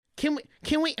can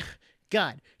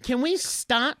we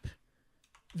stop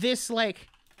this, like,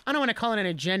 I don't want to call it an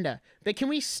agenda, but can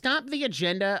we stop the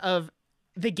agenda of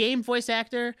the game voice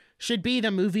actor should be the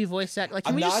movie voice actor? Like,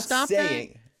 can we just stop that?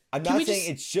 I'm not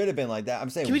saying it should have been like that. I'm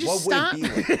saying,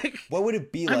 what would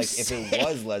it be like if it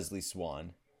was Leslie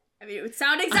Swan? I mean, it would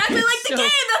sound exactly like the game.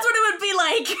 That's what it would be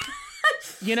like.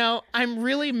 You know, I'm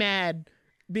really mad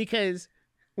because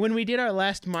when we did our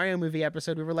last Mario movie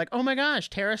episode, we were like, oh my gosh,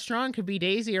 Tara Strong could be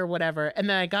Daisy or whatever. And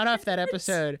then I got off that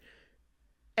episode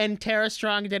and Tara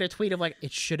Strong did a tweet of like,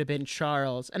 it should have been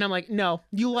Charles. And I'm like, no,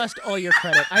 you lost all your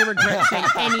credit. I regret saying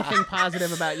anything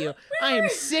positive about you. I am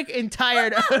sick and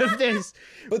tired of this.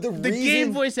 But the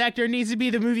game voice actor needs to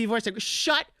be the movie voice actor.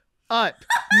 Shut up.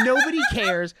 Nobody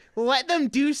cares. Let them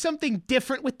do something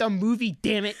different with the movie,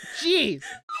 damn it. Jeez.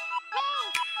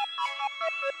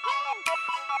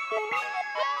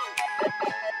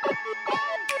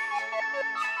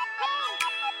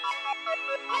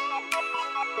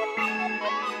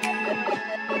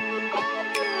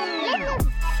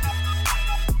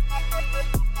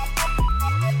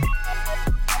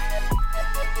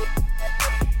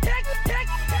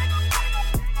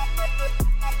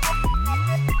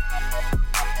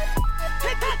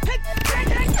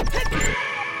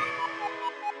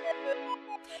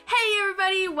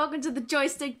 Welcome to the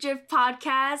Joystick GIF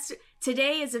podcast.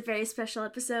 Today is a very special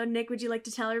episode. Nick, would you like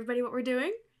to tell everybody what we're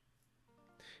doing?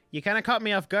 You kind of caught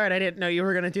me off guard. I didn't know you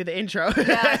were going to do the intro.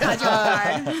 Yeah, I caught you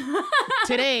off guard.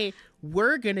 Today,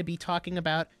 we're going to be talking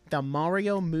about the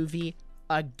Mario movie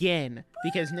again.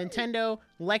 Because Nintendo,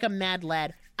 like a mad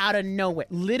lad, out of nowhere,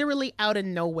 literally out of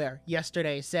nowhere,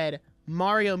 yesterday said,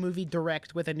 Mario movie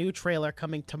direct with a new trailer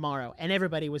coming tomorrow. And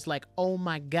everybody was like, oh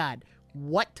my god,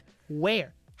 what?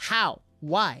 Where? How?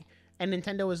 Why? And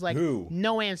Nintendo was like, Who?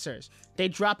 No answers. They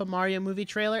drop a Mario movie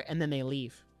trailer and then they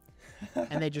leave.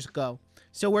 And they just go.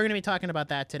 So we're going to be talking about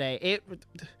that today.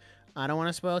 I don't want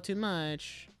to spoil too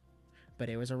much, but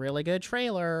it was a really good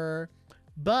trailer.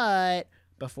 But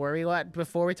before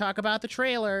we talk about the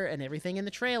trailer and everything in the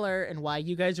trailer and why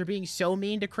you guys are being so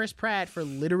mean to Chris Pratt for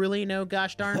literally no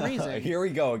gosh darn reason. Here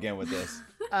we go again with this.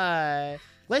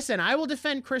 Listen, I will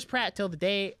defend Chris Pratt till the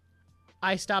day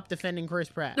I stop defending Chris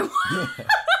Pratt.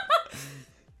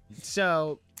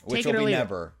 So, which take it will or be leave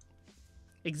never.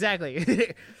 it.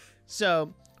 Exactly.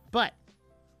 So, but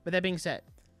with that being said,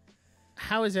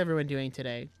 how is everyone doing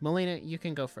today? Melina, you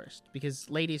can go first because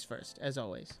ladies first, as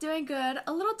always. Doing good.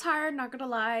 A little tired, not gonna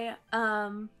lie.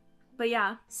 But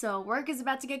yeah, so work is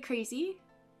about to get crazy,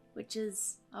 which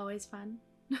is always fun.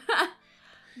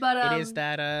 But it is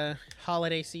that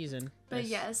holiday season. But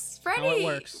yes, for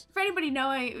anybody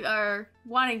knowing or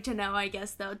wanting to know, I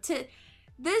guess though,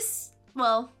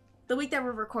 the week that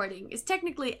we're recording is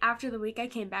technically after the week I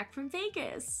came back from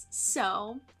Vegas,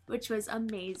 which was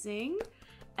amazing,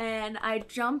 and I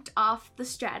jumped off the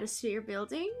Stratosphere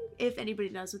building. If anybody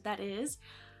knows what that is,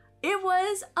 it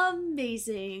was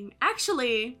amazing.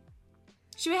 Actually,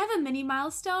 should we have a mini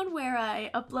milestone where I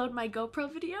upload my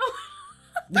GoPro video?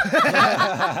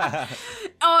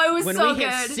 Oh, it was when so we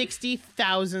good. hit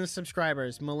 60,000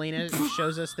 subscribers, Melina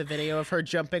shows us the video of her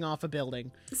jumping off a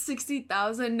building.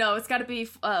 60,000? No, it's got to be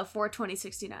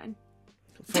 42069.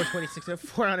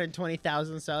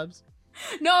 420,000 subs.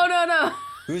 No.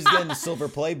 Who's getting the silver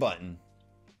play button?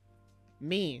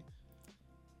 Me.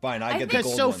 Fine, I get the because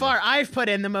gold so one. far I've put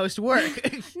in the most work.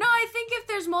 No, I think if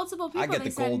there's multiple people, I get the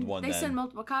gold one. They send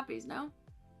multiple copies. No,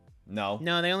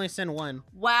 they only send one.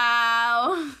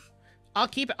 Wow. I'll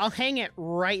keep it. I'll hang it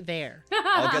right there.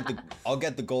 I'll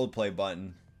get the gold play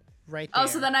button. Right there. Oh,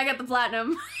 so then I get the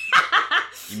platinum.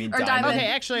 You mean or diamond? Okay,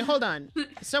 actually, hold on.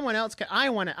 Someone else can. I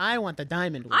want the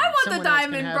diamond one. I want Someone the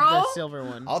diamond, else can have bro. The silver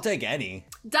one. I'll take any.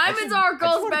 Diamonds are a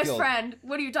girl's best friend.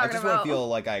 What are you talking about? I just want to feel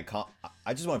like I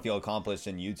just want to feel accomplished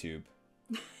in YouTube.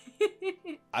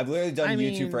 I've literally done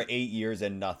YouTube for 8 years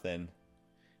and nothing.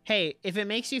 Hey, if it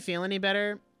makes you feel any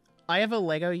better, I have a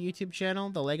Lego YouTube channel,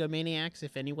 the Lego Maniacs,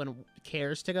 if anyone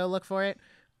cares to go look for it.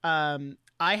 I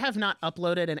have not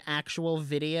uploaded an actual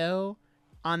video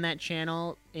on that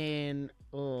channel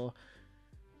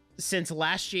since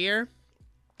last year,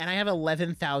 and I have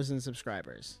 11,000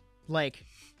 subscribers. Like,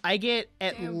 I get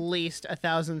at least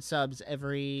 1,000 subs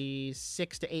every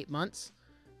 6 to 8 months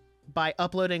by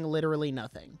uploading literally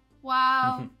nothing.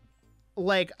 Wow.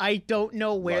 Like, I don't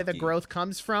know where the Lucky. growth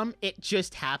comes from. It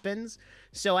just happens.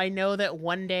 So I know that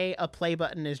one day a play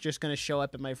button is just going to show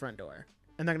up at my front door.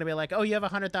 And they're going to be like, oh, you have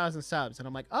 100,000 subs. And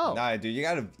I'm like, oh. Nah, dude, you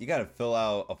gotta fill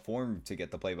out a form to get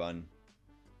the play button.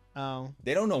 Oh.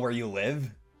 They don't know where you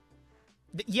live.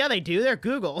 Yeah, they do. They're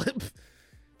Google.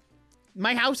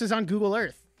 My house is on Google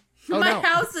Earth. Oh, My no.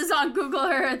 house is on Google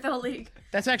Earth, Holy.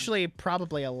 That's actually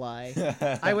probably a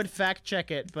lie. I would fact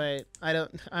check it, but I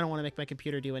don't want to make my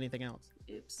computer do anything else.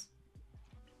 Oops.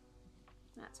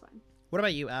 That's fine. What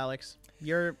about you, Alex?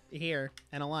 You're here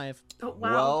and alive. Oh,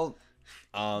 wow.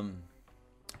 Well,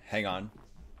 hang on.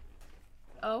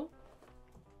 Oh?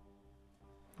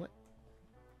 What?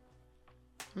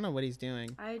 I don't know what he's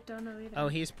doing. I don't know either. Oh,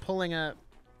 he's pulling up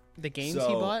the games he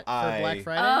So, bought for Black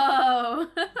Friday. Oh.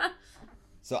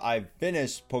 So I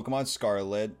finished Pokemon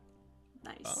Scarlet.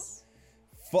 Nice.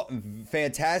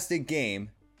 Fantastic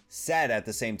game. Sad at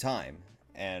the same time.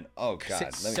 And oh god,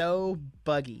 It's so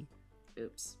buggy.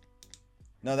 Oops.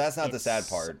 no, that's not It the sad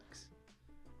part. sucks.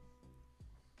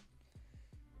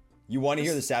 You want to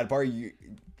hear the sad part? You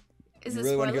Is it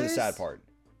really want to hear the spoilers? sad part?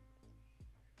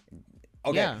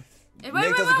 Okay. Yeah. Wait,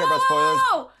 Nick doesn't care about spoilers.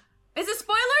 whoa. Is it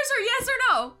spoilers or yes or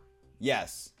no?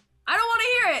 Yes. I don't want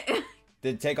to hear it.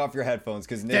 Then take off your headphones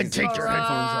because Then Nick. take your headphones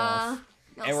off.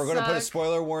 And we're gonna put a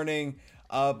spoiler warning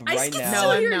up I right can now. still No,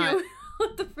 I'm hear not. you.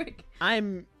 What the frick?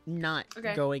 I'm not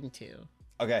going to.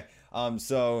 Okay.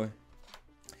 So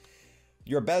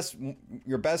your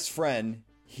best friend,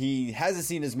 he hasn't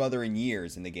seen his mother in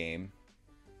years in the game.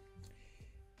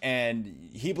 And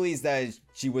he believes that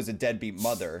she was a deadbeat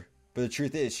mother, but the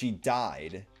truth is she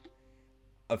died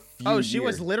a few Oh, she years.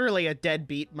 was literally a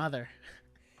deadbeat mother.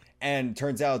 And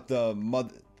turns out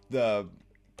the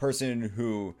person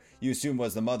who you assume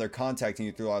was the mother contacting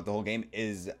you throughout the whole game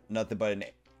is nothing but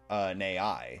an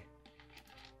AI.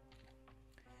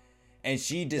 And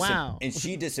she Wow. and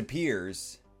she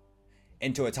disappears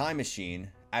into a time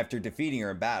machine after defeating her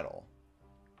in battle.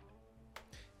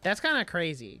 That's kind of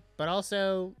crazy, but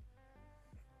also,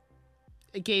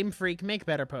 Game Freak, make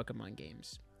better Pokemon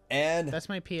games. And That's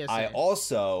my PSA. I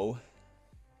also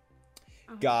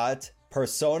got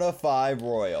Persona 5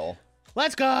 Royal.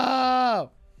 Let's go!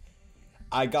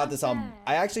 I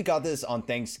actually got this on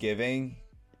Thanksgiving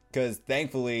because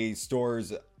thankfully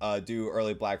stores do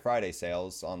early Black Friday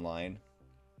sales online.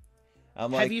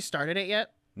 I'm like, Have you started it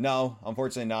yet? no,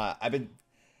 unfortunately not.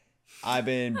 I've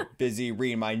been busy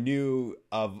reading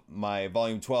my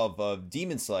volume 12 of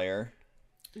Demon Slayer.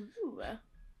 Ooh. Uh,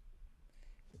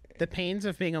 The pains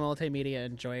of being a multimedia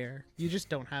enjoyer. You just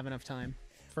don't have enough time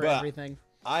for Well, everything.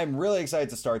 I'm really excited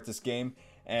to start this game.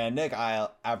 And Nick,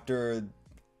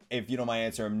 if you don't mind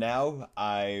answering now,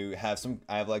 I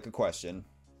have like a question.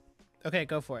 Okay,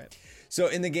 go for it. So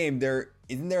in the game,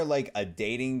 isn't there like a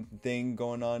dating thing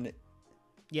going on?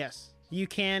 Yes, you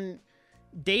can.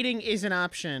 Dating is an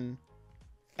option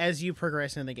as you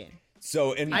progress in the game.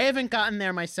 So I haven't gotten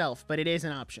there myself, but it is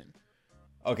an option.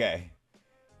 okay.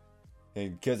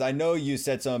 Because I know you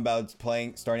said something about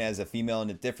starting as a female in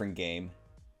a different game.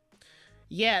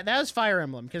 Yeah, that was Fire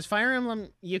Emblem, because Fire Emblem,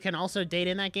 you can also date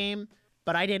in that game,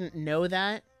 but I didn't know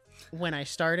that when I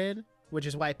started, which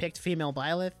is why I picked female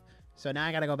Byleth. So now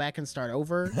I gotta go back and start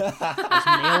over as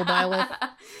male Byleth.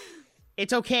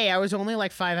 It's okay, I was only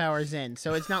like 5 hours in,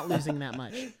 so it's not losing that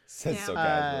much. Says Yeah. so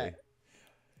casually.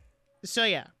 So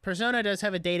yeah, Persona does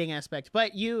have a dating aspect,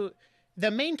 but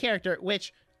the main character,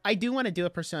 which I do want to do a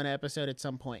Persona episode at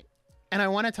some point, and I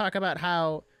want to talk about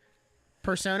how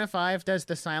Persona 5 does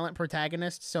the silent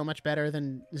protagonist so much better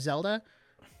than Zelda,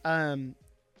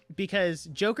 because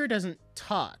Joker doesn't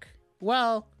talk.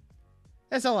 Well,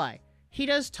 that's a lie. He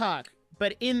does talk,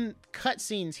 but in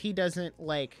cutscenes he doesn't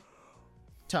like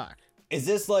talk. Is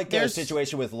this like a There's-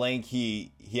 situation with Link?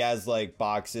 He has like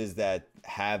boxes that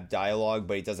have dialogue,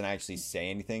 but he doesn't actually say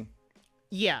anything.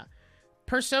 Yeah.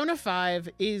 Persona 5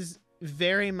 is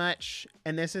very much,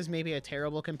 and this is maybe a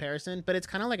terrible comparison, but it's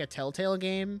kind of like a Telltale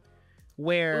game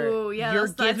where Ooh, yeah, you're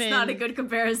that's given... not a good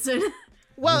comparison.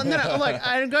 Well, no, look,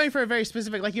 I'm going for a very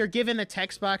specific, like you're given the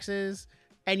text boxes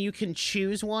and you can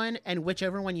choose one, and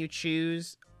whichever one you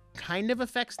choose kind of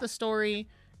affects the story.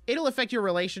 It'll affect your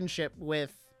relationship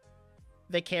with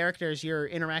the characters you're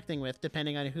interacting with,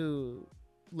 depending on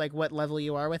what level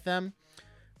you are with them.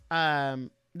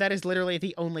 That is literally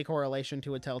the only correlation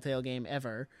to a Telltale game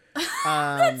ever. That's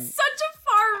such a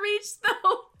far reach,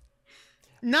 though.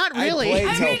 Not really. I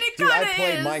mean, it I kinda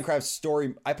played is. Minecraft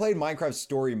story. I played Minecraft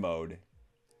story mode.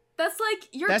 That's like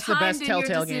you're That's the timed best in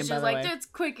Telltale your game, decisions. by the Like way.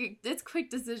 it's quick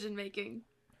decision making.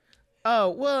 Oh,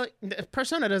 well,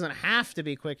 Persona doesn't have to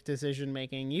be quick decision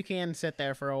making. You can sit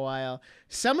there for a while.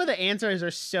 Some of the answers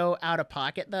are so out of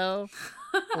pocket, though.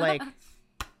 Like,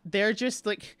 they're just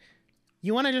like,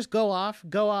 you want to just go off?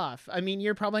 Go off. I mean,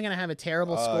 you're probably going to have a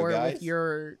terrible score guys? with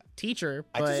your teacher,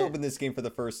 I but, just opened this game for the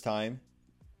first time.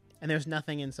 and there's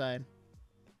nothing inside.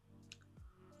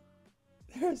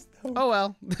 There's no. Oh,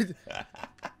 well.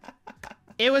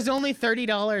 It was only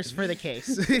 $30 for the case.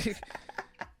 You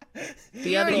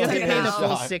You have to already took pay it the out.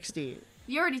 full 60.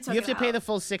 You already took it You have to pay out. the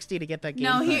full 60 to get that game.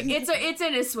 No, done. it's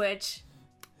in his Switch.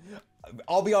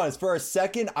 I'll be honest. For a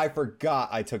second, I forgot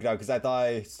I took it out because I thought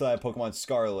I still had Pokemon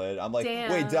Scarlet. I'm like,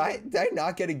 Damn. wait, did I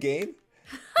not get a game?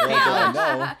 They're like, oh,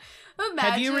 no. Imagine.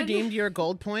 Have you redeemed your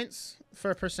gold points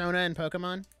for Persona and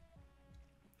Pokemon?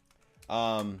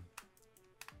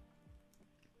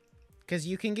 Because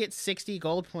you can get 60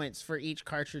 gold points for each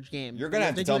cartridge game. You're gonna You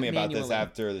have to do tell it me about this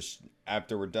manually.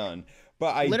 after we're done.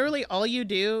 But I Literally, all you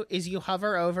do is you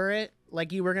hover over it,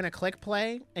 like you were gonna click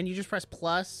play, and you just press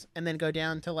plus, and then go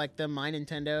down to like the My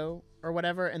Nintendo or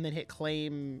whatever, and then hit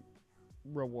claim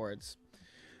rewards.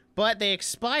 But they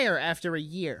expire after a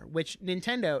year, which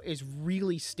Nintendo is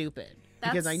really stupid.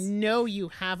 Because I That's- know you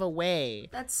have a way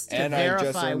That's to And I just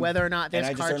verify earned- whether or not this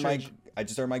and cartridge. I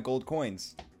just earned my gold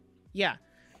coins. Yeah.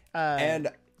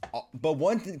 But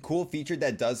one cool feature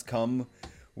that does come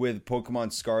with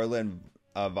Pokemon Scarlet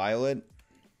and Violet,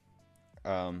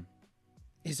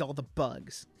 is all the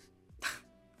bugs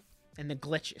and the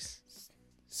glitches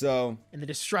so and the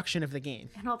destruction of the game.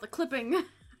 and all the clipping.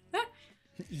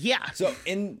 Yeah. So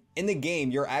in the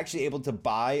game, you're actually able to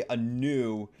buy a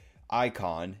new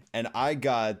icon, and I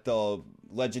got the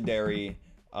legendary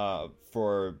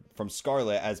from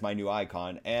Scarlet as my new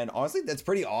icon, and honestly, that's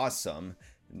pretty awesome.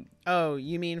 Oh,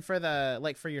 you mean for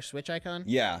for your Switch icon?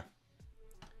 Yeah,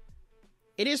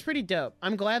 It is pretty dope.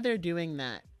 I'm glad they're doing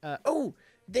that.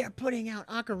 They're putting out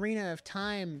Ocarina of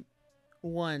Time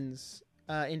ones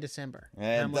in December.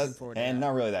 and I'm looking forward to that.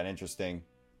 not really that interesting.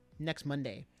 Next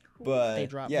Monday. But They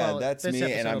drop- yeah, well, that's this me,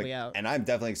 and episode will be out. I'm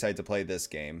definitely excited to play this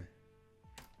game.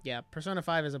 Yeah, Persona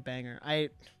 5 is a banger.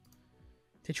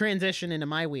 To transition into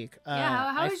my week.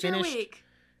 Yeah, how I was your finished week?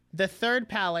 the third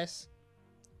palace,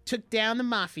 took down the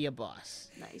mafia boss.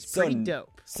 Nice. So- Pretty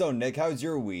dope. So Nick, how's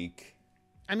your week?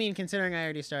 I mean, considering I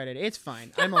already started, it's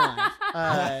fine. I'm alive.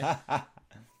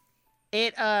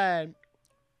 It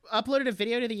uploaded a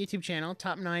video to the YouTube channel,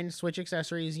 top 9 Switch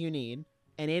accessories you need,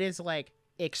 and it is like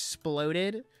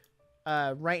exploded.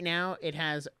 Right now, it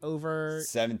has over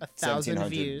 1,000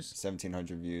 views,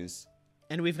 1,700 views.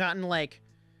 and we've gotten like.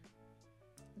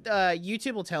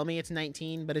 YouTube will tell me it's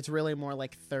 19, but it's really more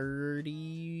like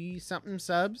 30 something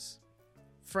subs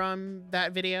from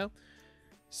that video.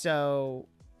 So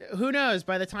who knows?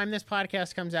 By the time this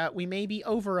podcast comes out, we may be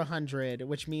over 100,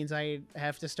 which means I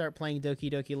have to start playing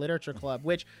Doki Doki Literature Club,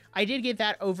 which I did get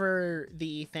that over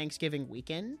the Thanksgiving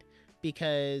weekend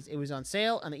because it was on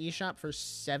sale on the eShop for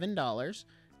 $7,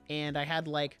 and I had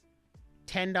like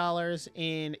 $10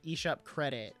 in eShop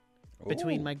credit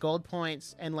between Ooh. my gold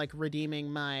points and like redeeming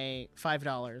my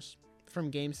 $5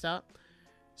 from GameStop.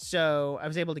 So I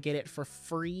was able to get it for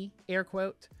free, air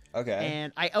quote. Okay.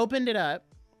 And I opened it up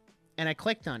and I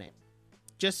clicked on it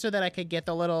just so that I could get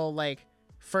the little like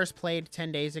first played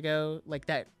 10 days ago, like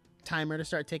that timer to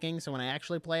start ticking. So when I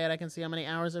actually play it, I can see how many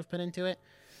hours I've put into it.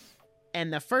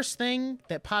 And the first thing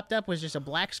that popped up was just a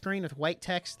black screen with white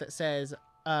text that says,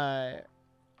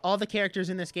 all the characters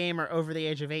in this game are over the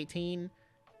age of 18,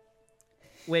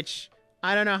 which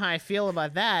I don't know how I feel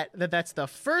about that's the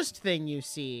first thing you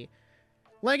see.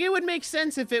 Like, it would make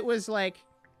sense if it was like,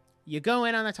 you go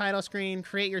in on the title screen,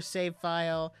 create your save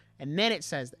file, and then it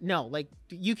says, no, like,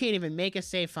 you can't even make a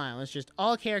save file. It's just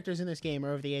all characters in this game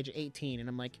are over the age of 18. And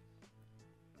I'm like,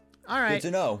 all Good right,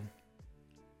 to know.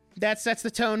 that sets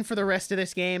the tone for the rest of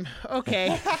this game.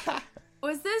 Okay.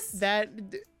 Was this that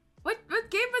what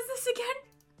game was this again?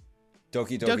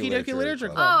 Doki Doki Doki Literature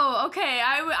Club. Oh, okay.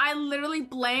 I literally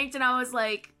blanked and I was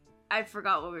like, I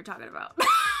forgot what we were talking about.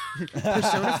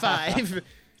 Persona 5.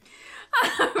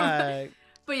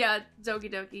 But yeah,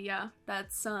 Doki Doki, yeah.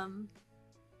 That's I'm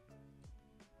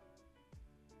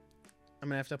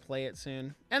gonna have to play it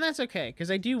soon, and that's okay because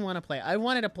I do want to play it. I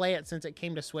wanted to play it since it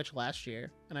came to Switch last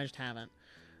year, and I just haven't.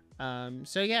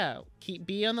 So yeah,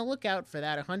 be on the lookout for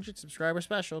that 100 subscriber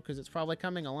special because it's probably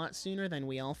coming a lot sooner than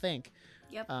we all think.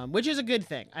 Yep. Which is a good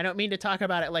thing. I don't mean to talk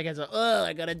about it like as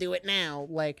I gotta do it now.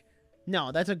 Like,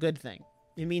 no, that's a good thing.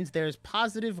 It means there's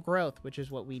positive growth, which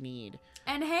is what we need.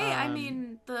 And hey, I Um,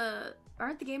 mean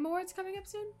aren't the Game Awards coming up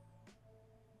soon?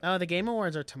 Oh, the Game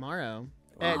Awards are tomorrow.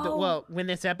 Oh. Well, when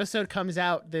this episode comes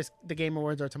out, the Game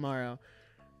Awards are tomorrow.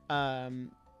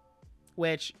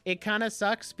 Which it kind of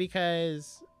sucks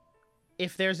because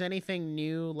if there's anything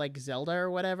new like Zelda or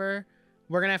whatever,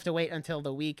 we're gonna have to wait until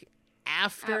the week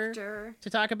after to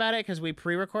talk about it because we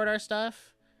pre-record our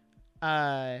stuff.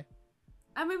 I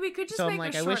mean, we could just So I'm make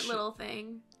like, a I short wish- little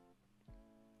thing.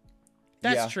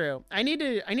 That's Yeah. true. I need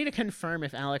to confirm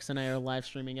if Alex and I are live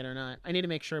streaming it or not. I need to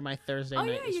make sure my Thursday Oh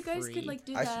night yeah, is you guys free. could like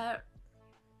do I sh- that.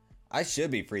 I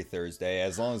should be free Thursday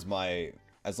as long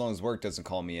as work doesn't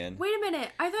call me in. Wait a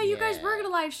minute. I thought you guys were Yeah.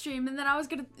 gonna live stream, and then I was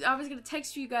gonna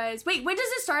text you guys. Wait, when does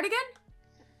it start again?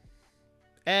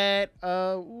 At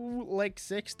like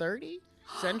 6:30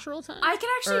 Central Time. I can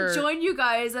actually Or- join you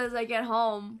guys as I get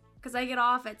home because I get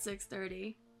off at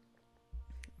 6:30.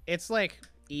 It's like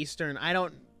Eastern. I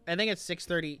think it's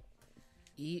 6:30.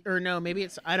 Or no, maybe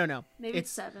it's. I don't know. Maybe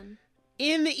it's 7.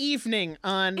 in the evening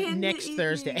on In the next evening.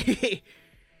 Thursday.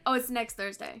 Oh, it's next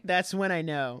Thursday. That's when I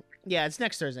know. Yeah, it's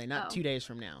next Thursday, not Oh. 2 days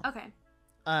from now. Okay.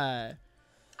 I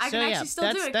I can actually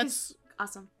still do it. That's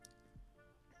Awesome.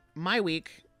 my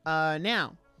week.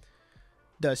 Now,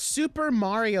 the Super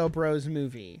Mario Bros.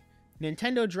 Movie.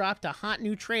 Nintendo dropped a hot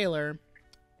new trailer,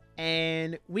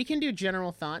 and we can do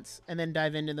general thoughts and then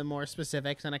dive into the more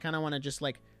specifics. And I kind of want to just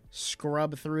like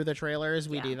scrub through the trailer as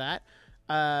we do that.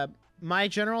 My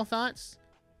general thoughts: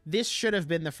 this should have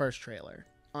been the first trailer,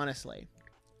 honestly,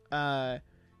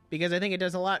 because I think it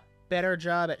does a lot better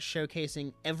job at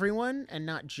showcasing everyone and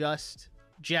not just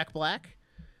Jack Black.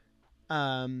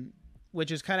 Which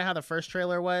is kind of how the first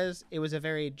trailer was. It was a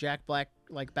very Jack Black,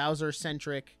 like Bowser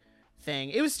centric thing.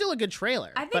 It was still a good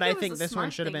trailer, I think but it I was think a this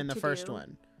one smart should have thing been the to first do.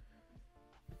 one.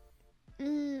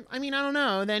 I mean, I don't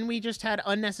know. Then we just had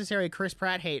unnecessary Chris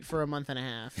Pratt hate for a month and a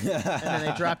half, and then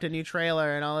they dropped a new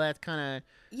trailer, and all that kind of.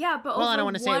 Yeah, but Well, I over don't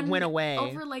wanna say it went away.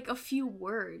 over like a few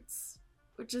words,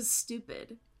 which is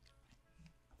stupid.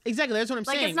 Exactly, that's what I'm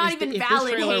Like saying. it's not is that even if this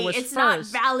valid trailer hate. was It's not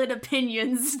first- valid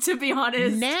opinions, to be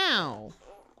honest.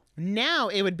 Now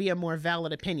it would be a more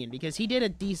valid opinion because he did a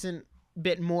decent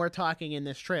bit more talking in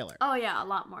this trailer. Oh yeah, a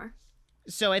lot more.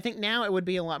 So I think now it would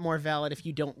be a lot more valid if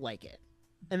you don't like it.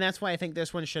 And that's why I think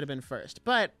this one should have been first.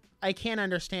 But I can't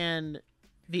understand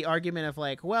the argument of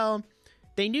like, well,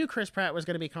 they knew Chris Pratt was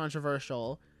going to be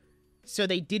controversial, so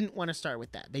they didn't want to start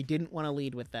with that. They didn't want to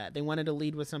lead with that. They wanted to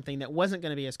lead with something that wasn't going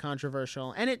to be as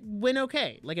controversial, and it went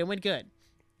okay. Like, it went good.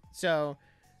 So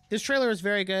this trailer is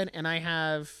very good, and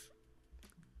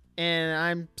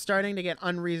I'm starting to get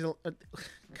unreasonable.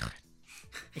 God,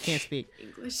 I can't speak.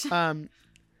 English.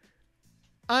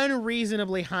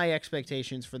 Unreasonably high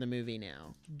expectations for the movie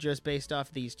now, just based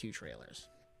off these two trailers.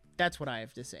 That's what I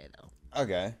have to say, though.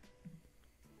 Okay.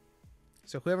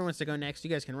 So whoever wants to go next, you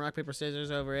guys can rock, paper,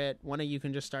 scissors over it. One of you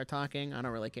can just start talking. I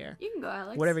don't really care. You can go,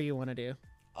 Alex. Whatever you want to do.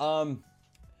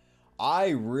 I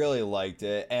really liked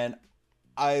it, and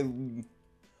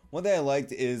one thing I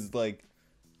liked is like,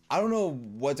 I don't know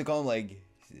what to call them,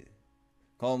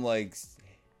 like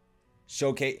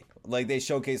showcase, like they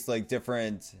showcase like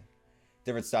different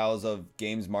styles of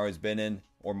games Mario's been in,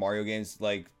 or Mario games.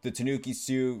 Like the Tanuki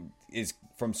suit is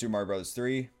from Super Mario Bros.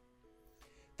 3.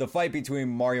 The fight between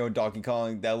Mario and Donkey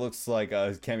Kong, that looks like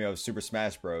a cameo of Super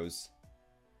Smash Bros.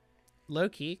 Low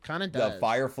key, kind of does. The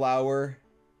Fire Flower,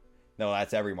 no,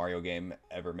 that's every Mario game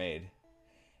ever made.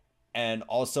 And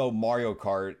also Mario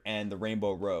Kart and the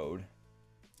Rainbow Road.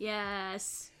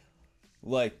 Yes.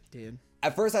 Like, Dude,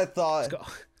 at first I thought go.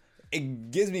 it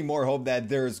gives me more hope that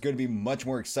there's going to be much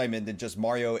more excitement than just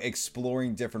Mario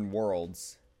exploring different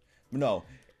worlds. No,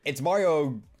 it's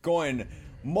Mario going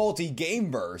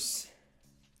multi-game verse.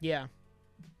 Yeah.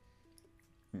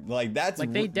 Like that's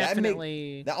Like they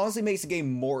definitely. that honestly makes the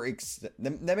game more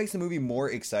that makes the movie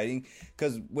more exciting,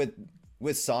 because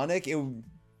with Sonic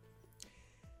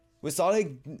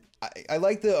I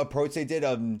like the approach they did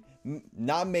of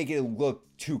not making it look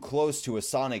too close to a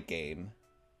Sonic game.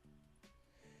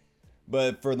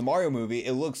 But for the Mario movie,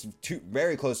 it looks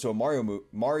very close to a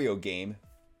Mario game,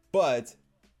 but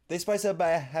they spice it up by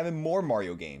having more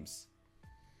Mario games.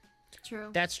 True.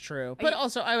 That's true. But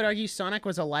also, I would argue Sonic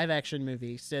was a live-action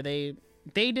movie, so they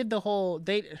did the whole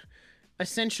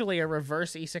essentially a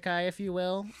reverse isekai, if you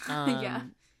will. Yeah.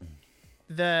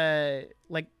 The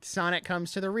like Sonic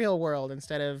comes to the real world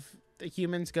instead of the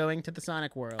humans going to the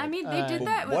Sonic world. I mean, they did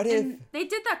that. what They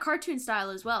did that cartoon style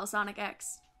as well, Sonic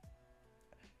X.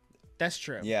 That's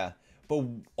true. Yeah, but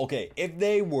okay, if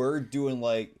they were doing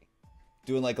like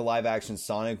a live action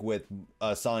Sonic with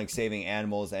Sonic saving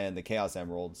animals and the Chaos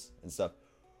Emeralds and stuff,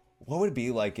 what would it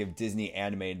be like if Disney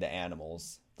animated the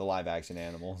animals, the live action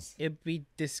animals? It'd be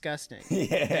disgusting.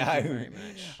 Yeah, Thank you very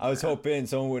much. I was hoping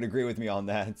someone would agree with me on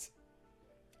that.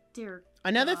 Dear.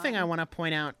 Another God. thing I want to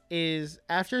point out is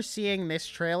after seeing this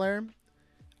trailer,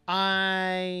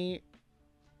 well,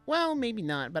 maybe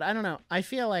not, but I don't know. I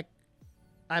feel like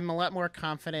I'm a lot more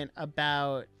confident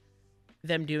about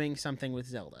them doing something with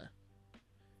Zelda.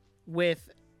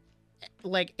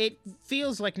 It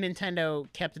feels like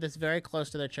Nintendo kept this very close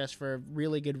to their chest for a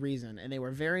really good reason, and they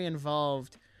were very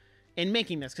involved in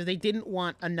making this because they didn't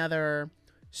want another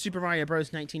Super Mario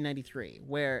Bros. 1993,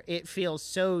 where it feels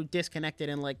so disconnected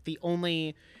and like the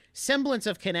only semblance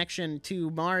of connection to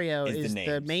Mario is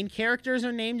the main characters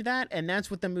are named that, and that's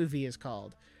what the movie is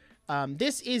called.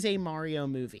 This is a Mario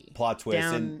movie. Plot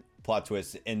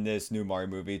twist in this new Mario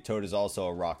movie, Toad is also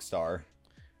a rock star.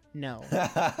 No.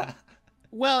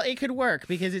 Well, it could work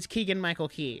because it's Keegan-Michael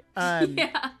Key.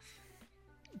 Yeah.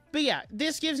 But yeah,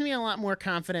 this gives me a lot more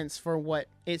confidence for what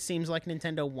it seems like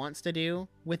Nintendo wants to do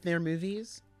with their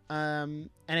movies. And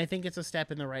I think it's a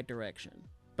step in the right direction.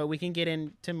 But we can get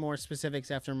into more specifics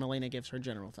after Melina gives her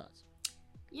general thoughts.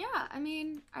 Yeah, I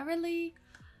mean, when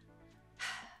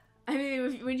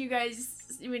you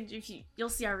guys, you'll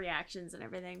see our reactions and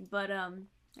everything, but or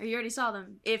you already saw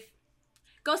them.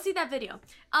 Go see that video.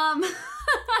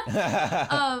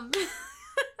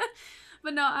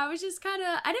 But no, I was just kind of,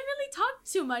 I didn't really talk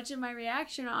too much in my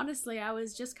reaction, honestly. I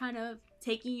was just kind of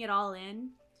taking it all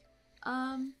in.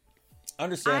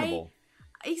 Understandable.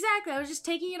 Exactly, I was just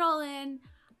taking it all in.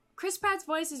 Chris Pratt's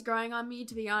voice is growing on me,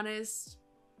 to be honest.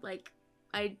 Like,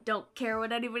 I don't care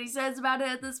what anybody says about it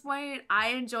at this point.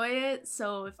 I enjoy it,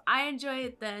 so if I enjoy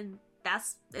it, then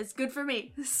it's good for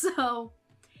me. So,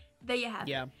 there you have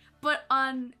it. But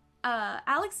on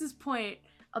Alex's point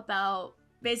about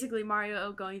basically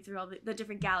Mario going through all the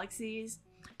different galaxies,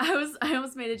 I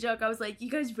almost made a joke. I was like,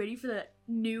 you guys ready for the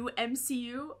new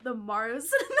MCU, the Mario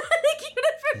Cinematic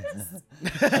Universe?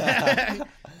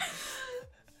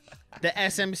 The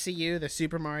SMCU, the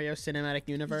Super Mario Cinematic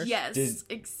Universe? Yes,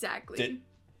 exactly.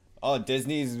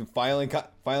 Disney's filing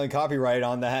copyright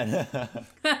on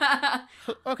that.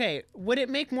 Okay, would it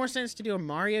make more sense to do a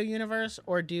Mario universe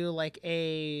or do like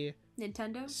a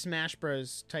Nintendo Smash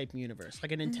Bros type universe,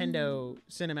 like a Nintendo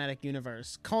cinematic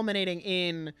universe culminating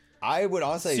in I would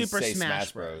honestly Super say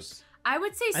Smash Bros. I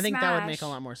would say I think that would make a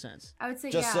lot more sense. I would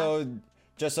say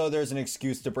just so there's an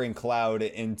excuse to bring Cloud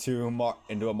into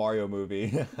a Mario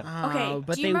movie. Okay,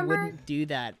 but they wouldn't do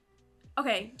that.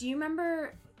 Okay, do you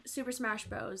remember Super Smash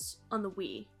Bros on the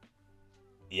Wii?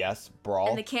 Yes, Brawl.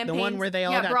 And the campaign, the one where they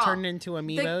all got Brawl. Turned into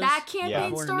amiibos. That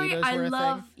campaign story, I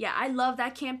love. Thing. Yeah, I love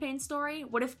that campaign story.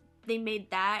 What if they made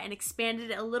that and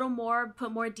expanded it a little more,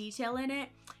 put more detail in it?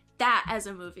 That as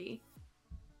a movie,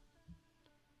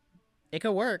 it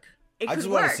could work. I just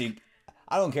want to see.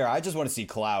 I don't care. I just want to see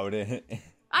Cloud.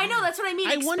 I know, that's what I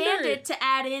mean. Expand it to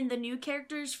add in the new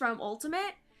characters from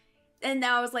Ultimate. And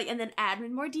now I was like, and then add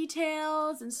in more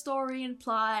details and story and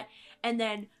plot. And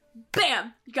then,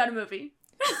 bam, you got a movie.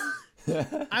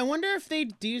 I wonder if they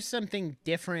do something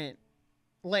different.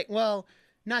 Like, well,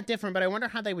 not different, but I wonder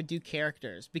how they would do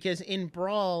characters. Because in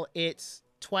Brawl, it's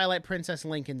Twilight Princess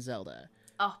Link and Zelda.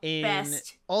 Oh, in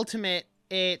best. Ultimate,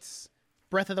 it's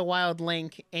Breath of the Wild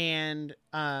Link and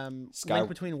Link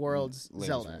Between Worlds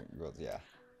Zelda. Yeah.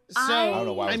 So I don't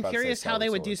know why I'm curious how they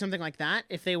would do something like that.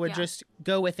 If they would just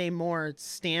go with a more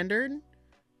standard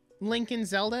Link and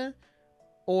Zelda,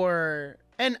 or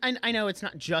and I know it's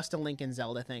not just a Link and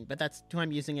Zelda thing, but that's who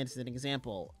I'm using it as an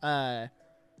example.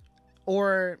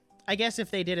 Or I guess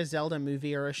if they did a Zelda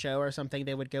movie or a show or something,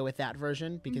 they would go with that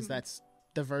version because that's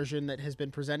the version that has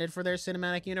been presented for their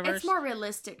cinematic universe. It's more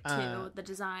realistic too, the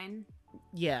design.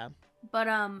 Yeah. But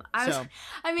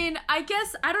I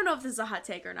guess I don't know if this is a hot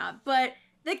take or not, but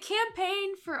the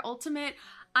campaign for Ultimate,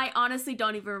 I honestly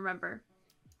don't even remember.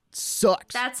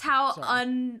 Sucks. That's how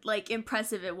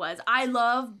impressive it was. I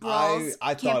love Brawl's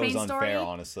I campaign thought it was unfair, story.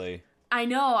 Honestly. I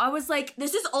know. I was like,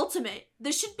 this is Ultimate.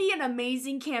 This should be an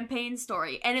amazing campaign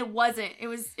story, and it wasn't. It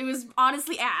was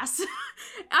honestly ass.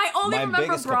 I only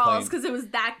remember Brawl's because it was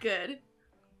that good.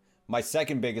 My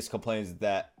second biggest complaint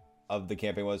of the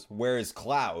campaign was, where is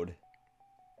Cloud?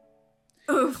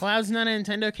 Oof. Cloud's not a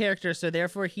Nintendo character, so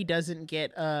therefore he doesn't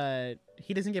get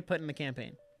put in the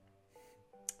campaign.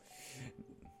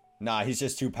 Nah, he's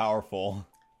just too powerful.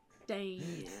 Damn.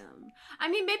 I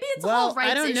mean, maybe it's a whole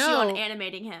rights issue on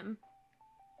animating him.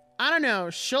 I don't know.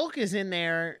 Shulk is in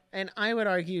there, and I would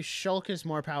argue Shulk is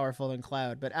more powerful than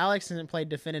Cloud, but Alex hasn't played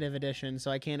Definitive Edition, so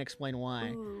I can't explain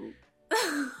why.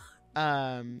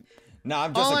 No,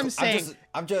 I'm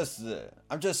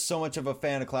just so much of a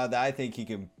fan of Cloud that I think he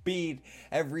can beat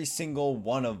every single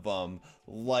one of them.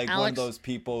 Like Alex, one of those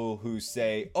people who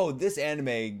say, "Oh, this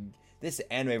anime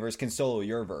verse can solo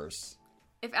your verse."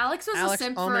 If Alex was a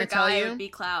simp for a guy, it would be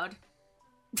Cloud.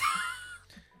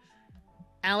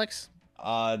 Alex,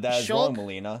 that is wrong,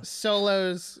 Melina.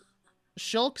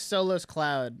 Shulk solos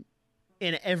Cloud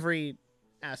in every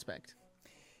aspect,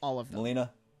 all of them.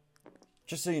 Melina,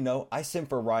 just so you know, I simp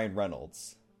for Ryan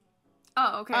Reynolds.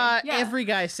 Oh, okay. Yeah. Every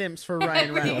guy simps for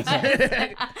Ryan Reynolds.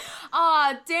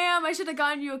 Aw, damn, I should have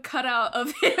gotten you a cutout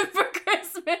of him for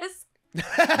Christmas.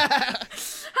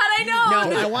 I know.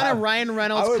 No, I want a Ryan I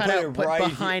Reynolds would cutout put it put right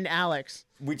behind Alex.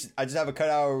 I just have a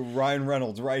cutout of Ryan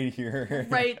Reynolds right here.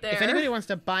 Right there. If anybody wants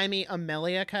to buy me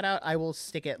Amelia cutout, I will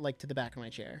stick it like to the back of my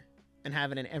chair and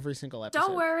have it in every single episode.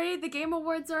 Don't worry, the Game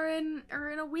Awards are in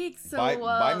a week, so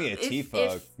buy me a if-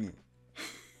 Tifa. if-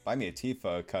 Buy me a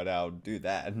Tifa cutout. Do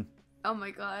that. Oh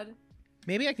my god.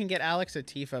 Maybe I can get Alex a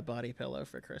Tifa body pillow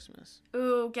for Christmas.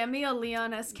 Ooh, get me a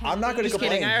Leon S. Kennedy. I'm not gonna Just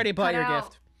complain. kidding. I already bought Cut your out.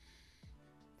 gift.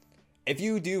 If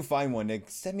you do find one, Nick,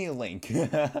 send me a link.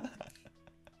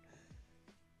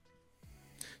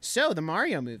 So the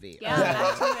Mario movie. Yeah,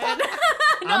 back to it.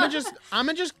 No. I'm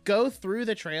gonna just go through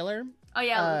the trailer. Oh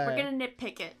yeah, uh, we're gonna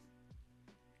nitpick it.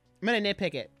 I'm gonna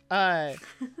nitpick it.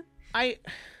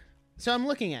 So I'm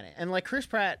looking at it, and like Chris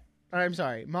Pratt, or I'm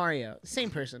sorry, Mario, same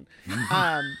person.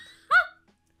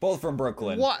 Both from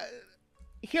Brooklyn. What?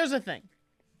 Here's the thing.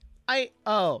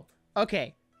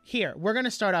 Okay. Here, we're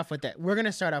gonna start off with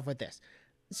this.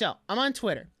 So I'm on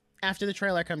Twitter after the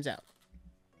trailer comes out,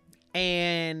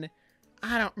 and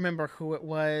I don't remember who it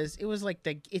was. It was like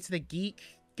it's the geek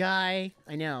guy.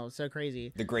 I know, so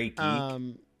crazy. The Great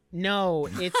Geek. No,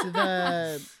 it's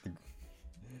the.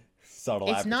 Subtle.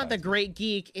 It's not the advertising. Great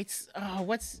Geek. It's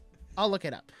I'll look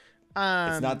it up.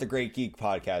 It's not the Great Geek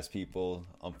podcast, people.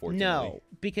 Unfortunately. No,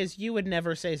 because you would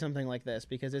never say something like this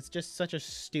because it's just such a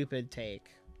stupid take.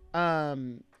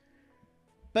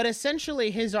 But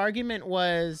essentially his argument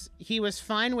was he was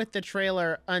fine with the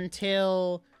trailer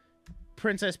until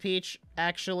Princess Peach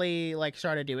actually like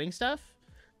started doing stuff.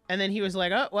 And then he was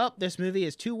like, "Oh, well, this movie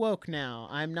is too woke now.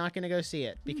 I'm not going to go see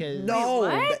it because No.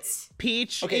 Wait, what? that-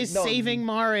 Peach Okay, is no. saving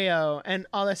Mario and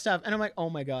all this stuff." And I'm like, "Oh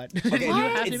my god." Okay, You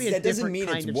have to be a that doesn't different mean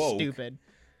it's kind of woke. stupid.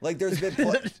 Like there's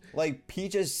been like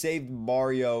Peach has saved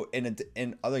Mario in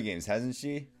other games, hasn't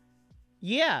she?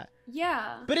 Yeah.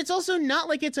 Yeah. But it's also not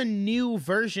like it's a new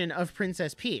version of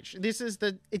Princess Peach.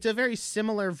 It's a very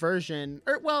similar version,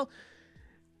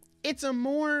 it's a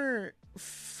more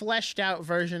fleshed out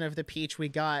version of the Peach we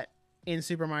got in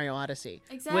Super Mario Odyssey.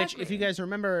 Exactly. Which, if you guys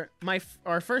remember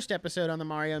our first episode on the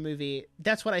Mario movie,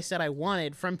 that's what I said I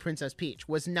wanted from Princess Peach,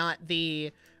 was not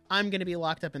I'm going to be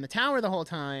locked up in the tower the whole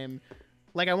time.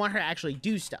 Like, I want her to actually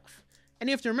do stuff. And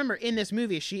you have to remember, in this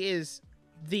movie, she is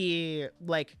the,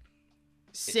 like,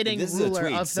 sitting This is a ruler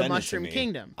tweet. of the Send it to Mushroom me.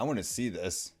 Kingdom. I want to see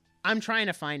this. I'm trying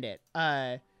to find it.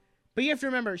 But you have to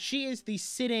remember, she is the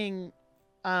sitting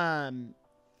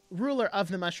ruler of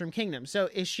the Mushroom Kingdom. So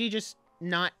is she just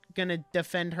not gonna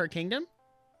defend her kingdom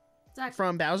Exactly.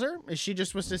 from Bowser? Is she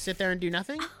just supposed to sit there and do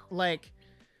nothing? Like,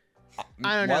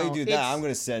 I don't know. While you do that, It's- I'm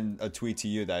gonna send a tweet to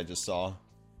you that I just saw.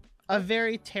 a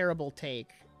very terrible take.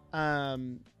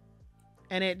 And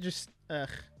it just,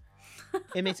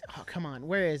 it makes, oh, come on.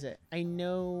 Where is it? I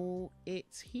know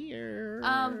it's here.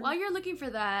 While you're looking for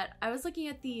that, I was looking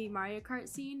at the Mario Kart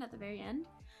scene at the very end.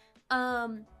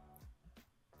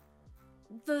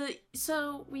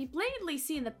 So we blatantly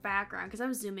see in the background, because I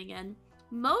was zooming in,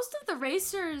 most of the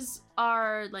racers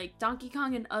are like Donkey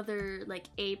Kong and other like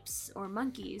apes or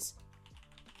monkeys.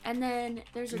 And then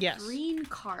there's a Yes. green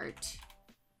cart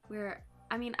where,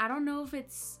 I mean, I don't know if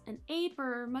it's an ape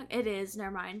or it is,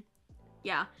 never mind.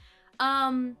 Yeah.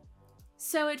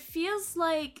 So it feels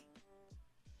like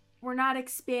we're not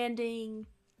expanding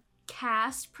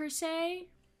cast per se.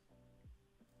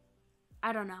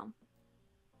 I don't know.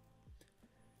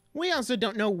 We also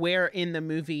don't know where in the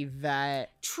movie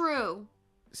that True.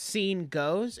 scene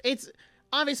goes. It's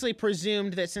obviously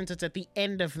presumed that since it's at the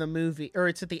end of the movie, or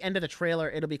it's at the end of the trailer,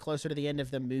 it'll be closer to the end of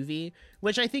the movie,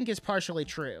 which I think is partially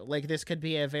true. Like, this could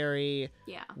be a very,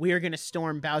 Yeah. we're gonna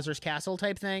storm Bowser's castle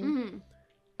type thing.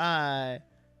 Mhm.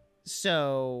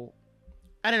 So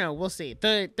I don't know. We'll see.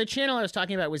 The channel I was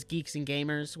talking about was Geeks and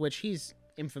Gamers, which he's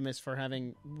infamous for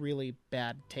having really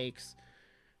bad takes.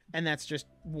 And that's just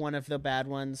one of the bad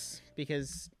ones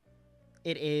because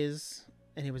it is,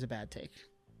 and it was a bad take.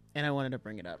 And I wanted to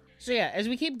bring it up. So yeah, as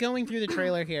we keep going through the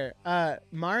trailer here,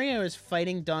 Mario is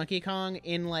fighting Donkey Kong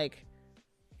in like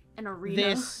An arena.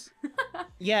 this.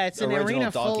 Yeah, it's an Original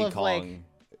arena Donkey full of Kong like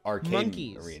arcade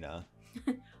monkeys. arena.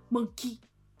 Monkey.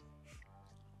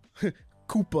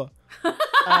 Koopa.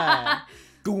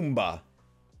 Goomba.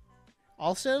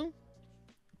 Also,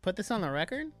 put this on the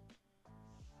record.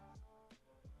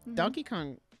 Donkey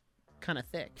Kong, kind of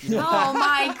thick. you know? Oh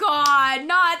my god,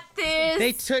 not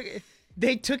this.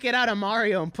 They took it out of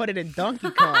Mario and put it in Donkey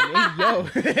Kong. Hey, yo.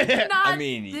 Not I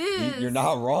mean, this. you're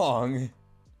not wrong.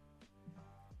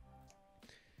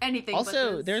 Anything but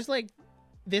Also, this. there's like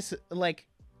this like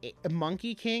a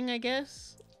Monkey King, I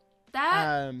guess.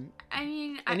 that. I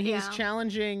mean, And he's yeah.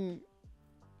 challenging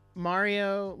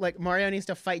Mario needs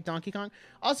to fight Donkey Kong.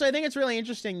 Also, I think it's really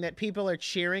interesting that people are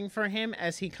cheering for him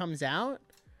as he comes out,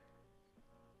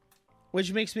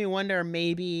 which makes me wonder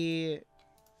maybe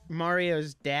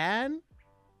Mario's dad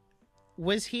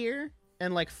was here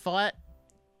and like fought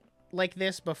like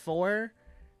this before,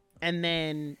 and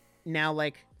then now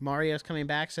like Mario's coming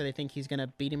back, so they think he's gonna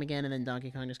beat him again, and then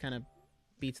Donkey Kong just kind of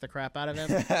beats the crap out of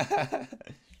him.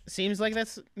 Seems like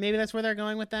that's where they're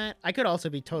going with that. I could also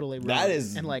be totally wrong.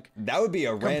 That would be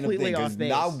a random thing, because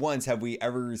not base. once have we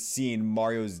ever seen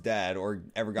Mario's dad or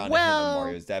ever gotten a hint of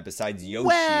Mario's dad besides Yoshi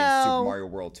in Super Mario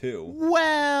World 2.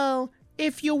 Well,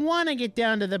 if you want to get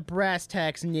down to the brass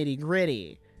tacks nitty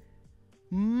gritty,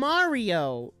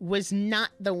 Mario was not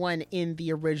the one in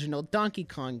the original Donkey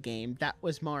Kong game. That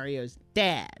was Mario's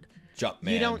dad.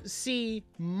 Jumpman. You don't see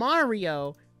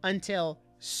Mario until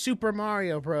Super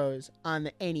Mario Bros. On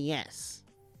the NES.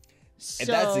 If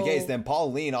that's the case, then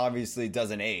Pauline obviously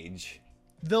doesn't age.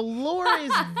 The lore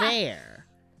is there.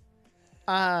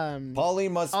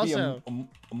 Pauline must also, be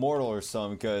immortal or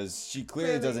something, because she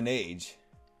clearly doesn't age.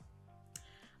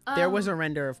 There was a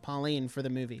render of Pauline for the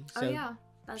movie, so yeah.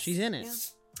 she's in it,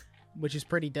 which is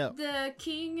pretty dope. The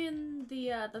king in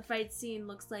the fight scene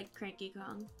looks like Cranky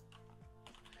Kong.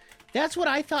 That's what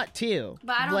I thought too.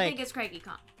 But I don't think it's Cranky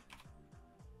Kong.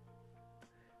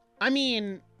 I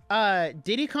mean,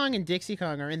 Diddy Kong and Dixie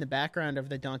Kong are in the background of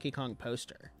the Donkey Kong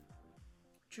poster.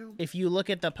 True. If you look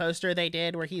at the poster they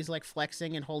did where he's like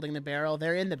flexing and holding the barrel,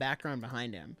 they're in the background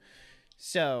behind him.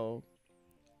 So,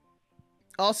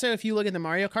 also, if you look at the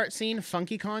Mario Kart scene,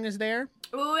 Funky Kong is there.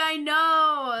 Oh, I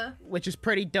know. Which is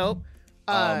pretty dope.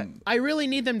 I really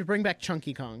need them to bring back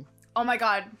Chunky Kong. Oh my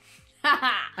god.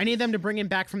 I need them to bring him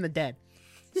back from the dead.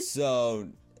 So,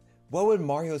 what would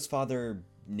Mario's father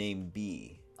name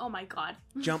be? Oh my god.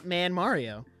 Jumpman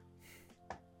Mario.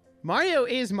 Mario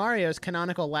is Mario's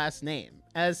canonical last name,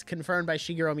 as confirmed by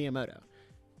Shigeru Miyamoto.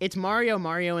 It's Mario,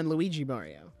 Mario, and Luigi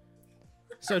Mario.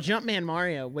 So Jumpman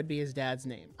Mario would be his dad's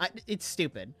name. It's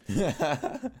stupid.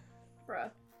 Bruh.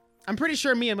 I'm pretty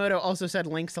sure Miyamoto also said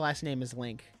Link's last name is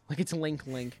Link. Like, it's Link.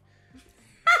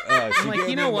 I'm like,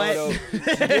 you know what?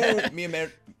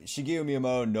 Shigeru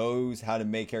Miyamoto knows how to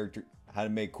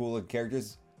make cool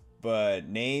characters, but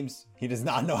names, he does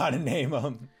not know how to name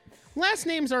them. Last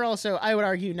names are also, I would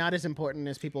argue, not as important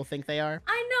as people think they are.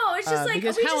 I know, it's just like,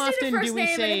 because we how just need a often first do we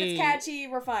name, say... and if it's catchy,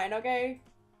 we're fine, okay?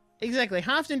 Exactly.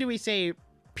 How often do we say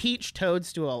Peach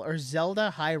Toadstool or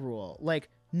Zelda Hyrule? Like,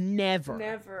 never.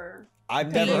 Never.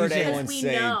 I've never heard Because anyone we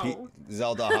say know.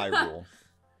 Zelda Hyrule.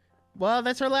 Well,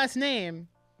 that's her last name.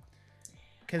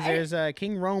 Because there's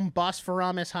King Rome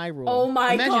Bosphorus Hyrule. Oh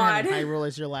my Imagine god. having Hyrule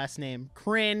as your last name.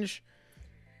 Cringe.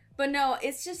 But no,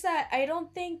 it's just that I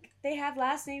don't think they have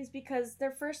last names because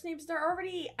their first names, they're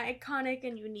already iconic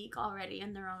and unique already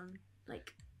in their own,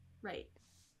 like, right.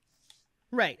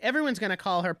 Right. Everyone's going to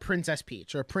call her Princess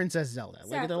Peach or Princess Zelda.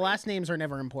 Exactly. Like, the last names are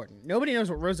never important. Nobody knows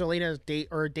what Rosalina's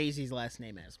or Daisy's last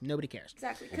name is. Nobody cares.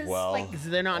 Exactly. Because, Well, like,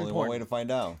 They're not only one way important. to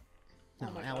find out. No,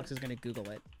 Oh my Alex God. is going to Google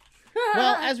it.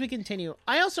 Well, as we continue,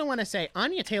 I also want to say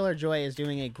Anya Taylor-Joy is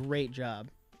doing a great job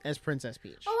as Princess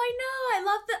Peach. oh, I know. I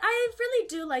love I really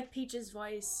do like Peach's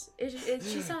voice.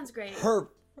 She sounds great.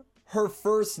 Her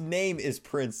first name is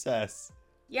Princess.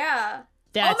 Yeah.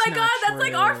 That's oh my god, that's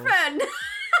like our true. friend.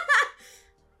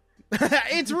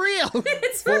 It's real.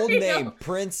 It's Full real. name,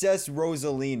 Princess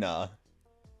Rosalina.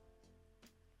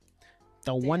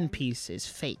 The One Piece is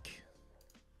fake.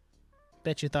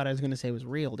 Bet you thought I was going to say it was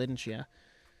real, didn't you?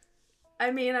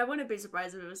 I mean, I wouldn't be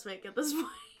surprised if it was fake at this point.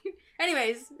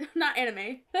 Anyways, not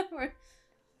anime.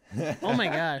 Oh my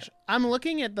gosh. I'm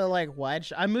looking at the like wide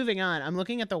shot. I'm moving on. I'm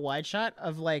looking at the wide shot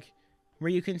of like where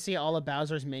you can see all of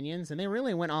Bowser's minions, and they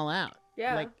really went all out.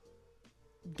 Yeah. Like,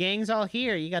 gang's all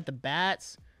here. You got the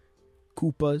bats,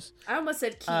 Koopas. I almost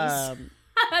said keys.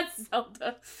 That's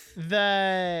Zelda.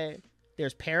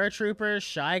 There's paratroopers,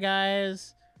 Shy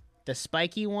Guys, the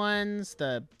spiky ones,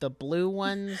 the blue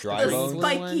ones, Dry The bones. blue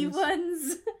spiky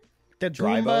ones. the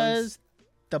Dry Goombas, bones.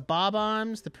 the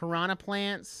Bob-ombs, the Piranha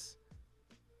Plants,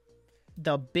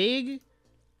 the big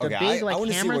Okay, like I want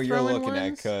to see hammer what you're throwing looking at,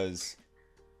 ones. because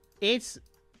It's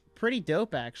pretty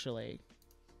dope, actually.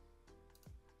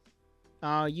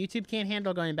 YouTube can't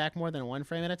handle going back more than one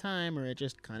frame at a time, or it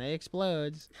just kind of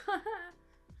explodes.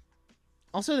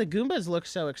 Also, the Goombas look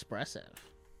so expressive.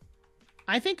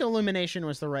 I think Illumination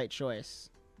was the right choice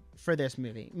for this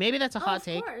movie. Maybe that's a hot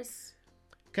take, Of course.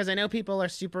 because I know people are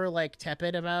super like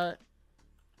tepid about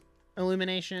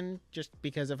Illumination just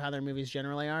because of how their movies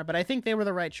generally are. But I think they were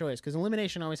the right choice, because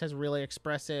Illumination always has really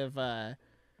expressive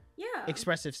Yeah.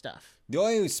 expressive stuff. the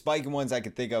only spiky ones I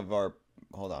could think of are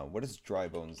hold on. What does dry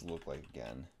bones look like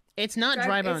again? It's not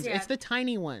dry bones. yeah. It's the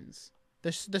tiny ones.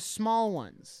 The small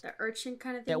ones. The urchin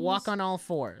kind of thing. That walk on all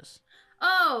fours.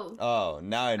 Oh. Oh,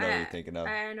 now I know what you're thinking of.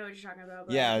 I know what you're talking about.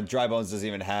 But Yeah, dry bones doesn't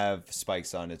even have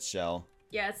spikes on its shell.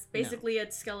 yeah, it's basically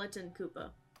a skeleton Koopa.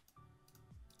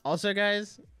 Also,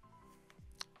 guys,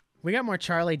 we got more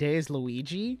Charlie Day's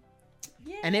Luigi.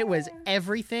 Yeah. And it was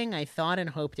everything I thought and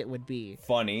hoped it would be.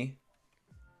 Funny.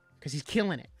 Because he's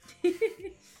killing it.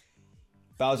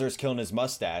 Bowser's killing his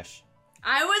mustache.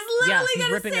 I was literally he's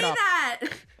gonna ripping say it off.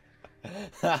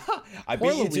 that. I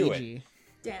Poor beat you to it. Luigi.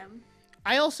 Damn.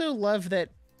 I also love that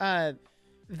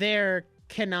they're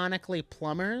canonically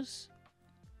plumbers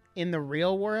in the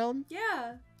real world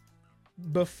Yeah.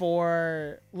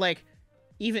 before, like,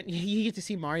 even you get to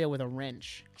see Mario with a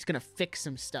wrench. He's gonna fix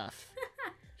some stuff.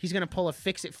 He's gonna pull a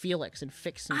Fix-It Felix and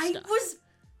fix some stuff.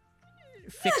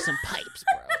 Fix some pipes,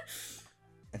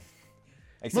 bro.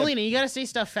 Except, Melina, you gotta say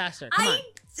stuff faster. Come on.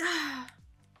 I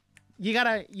You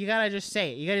gotta just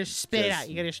say it. You gotta just spit it out.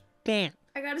 You gotta just bam.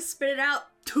 gotta spit it out.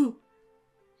 Throw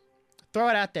Throw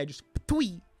it out there. Just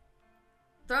tweet.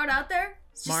 it out there.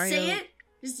 Just Mario- say it.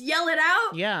 Just yell it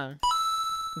out. Yeah.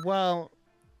 Well,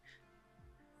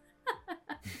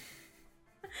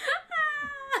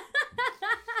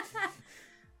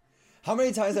 how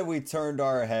many times have we turned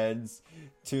our heads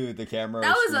to the camera?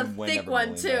 That was a screen thick whenever one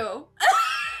Melina- too.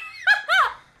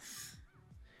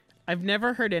 I've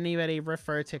never heard anybody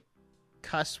refer to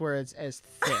cuss words as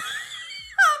thick.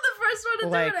 I'm the first one to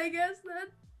Like- do it, I guess.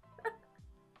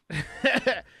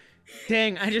 Then.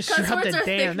 Dang, I just Cuss dropped words a are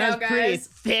thick damn. now, That's pretty guys.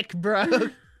 thick, bro.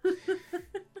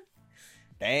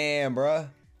 Damn, bruh.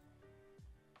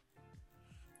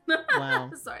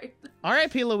 Wow. Sorry.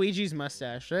 R.I.P. Luigi's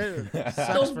mustache. It sucks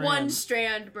The for one him.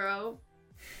 strand, bro.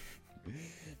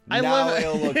 I now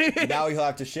love it. now he'll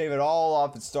have to shave it all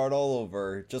off and start all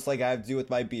over, just like I have to do with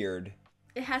my beard.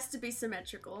 It has to be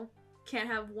symmetrical. Can't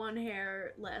have one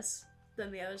hair less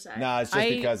than the other side. Nah, it's just I-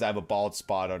 because I have a bald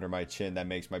spot under my chin that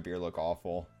makes my beard look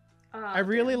awful. Oh, I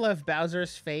really damn. love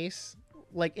Bowser's face,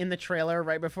 like in the trailer,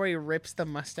 right before he rips the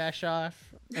mustache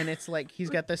off, and it's like he's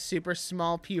got the super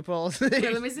small pupils. Wait,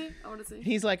 let me see. I want to see.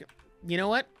 He's like, you know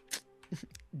what?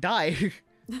 Die.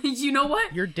 You know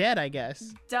what? You're dead, I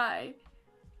guess. Die.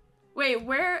 Wait,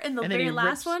 where in the And then he very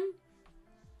last rips- one?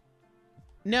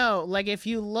 No, like if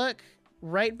you look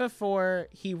right before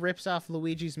he rips off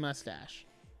Luigi's mustache,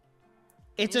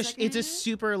 it's a Second?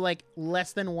 super like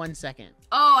less than 1 second.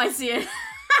 Oh, I see it.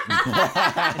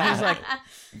 And he's like,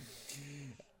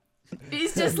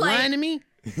 He's just lying like, to me?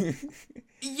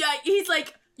 yeah. He's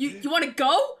like, you want to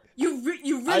go? You really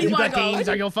You want to got go? games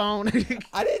on your phone?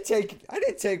 I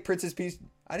didn't take Princess Peach.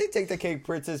 I didn't take the cake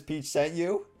Princess Peach sent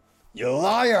you. You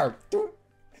liar!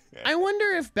 I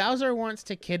wonder if Bowser wants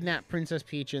to kidnap Princess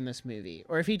Peach in this movie,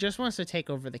 or if he just wants to take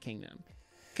over the kingdom.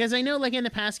 Because I know, like, in the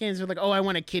past games, they're like, oh, I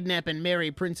want to kidnap and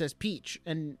marry Princess Peach.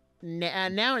 And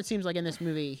now it seems like in this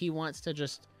movie, he wants to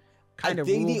just kind of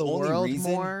think rule the the only world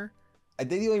reason- more. I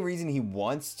think the only reason he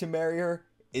wants to marry her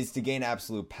is to gain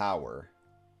absolute power.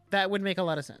 That would make a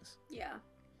lot of sense. Yeah.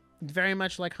 Very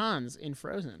much like Hans in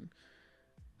Frozen.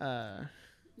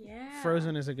 Yeah.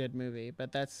 Frozen is a good movie,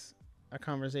 but that's a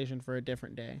conversation for a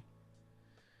different day.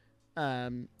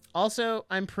 Also,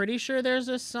 I'm pretty sure there's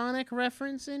a Sonic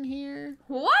reference in here.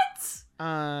 What?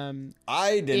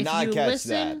 I did If not you catch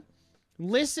that.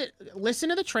 Listen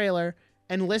to the trailer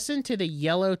and listen to the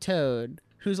yellow toad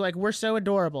who's like, we're so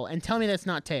adorable, and tell me that's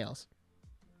not Tails.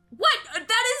 What?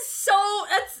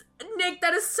 That's Nick.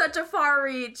 That is such a far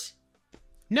reach.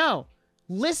 No,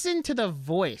 listen to the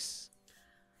voice.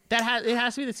 It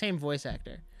has to be the same voice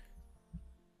actor.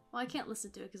 Well, I can't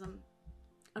listen to it because I'm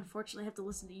unfortunately have to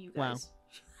listen to you Wow.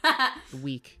 guys.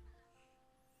 Weak.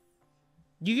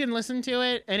 You can listen to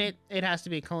it, and it has to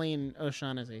be Colleen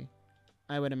O'Shaughnessy,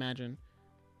 I would imagine.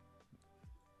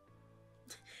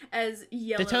 As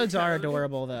yellow. The toads are toad.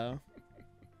 adorable, though.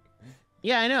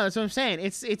 Yeah, I know. That's what I'm saying.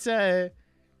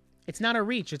 It's not a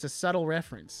reach. It's a subtle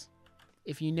reference.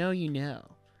 If you know, you know.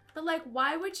 But like,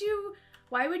 why would you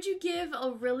give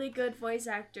a really good voice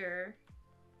actor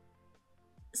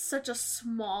such a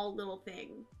small little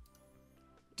thing?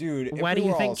 Dude, if Why we do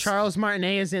you were think all- Charles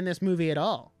Martinet is in this movie at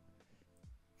all?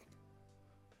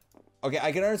 Okay,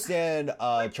 I can understand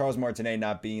Charles Martinet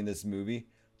not being in this movie,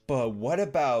 but what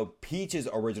about Peach's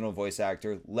original voice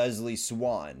actor, Leslie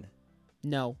Swan?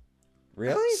 No.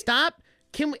 Really? Stop.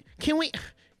 Can we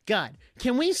God,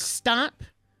 can we stop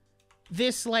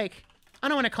this, like, I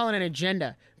don't want to call it an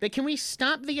agenda, but can we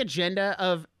stop the agenda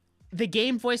of the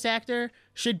game voice actor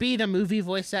should be the movie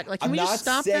voice actor? Like, can we just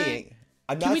stop that?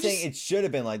 I'm Can we not saying just- it should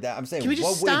have been like that. I'm saying Can we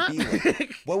just what stop? would it be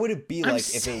like? What would it be I'm like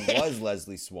if it sick. was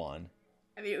Leslie Swan?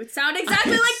 I mean, it would sound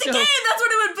exactly like the So- game. That's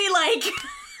what it would be like.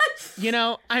 You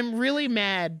know, I'm really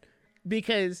mad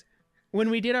because when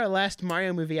we did our last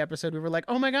Mario movie episode, we were like,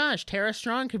 oh my gosh, Tara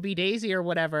Strong could be Daisy or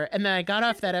whatever. And then I got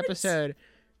off that episode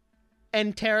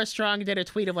and Tara Strong did a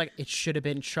tweet of like, it should have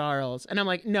been Charles. And I'm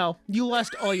like, no, you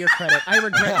lost all your credit. I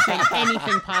regret saying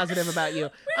anything positive about you.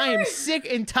 I am sick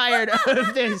and tired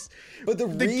of this. But the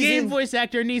The reason game voice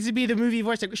actor needs to be the movie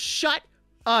voice actor. Shut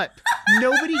up.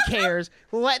 Nobody cares.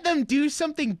 Let them do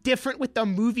something different with the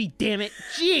movie, damn it.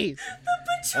 Jeez.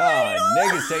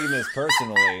 Nick is taking this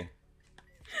personally.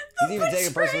 He's even taking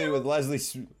it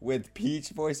personally with Peach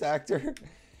voice actor.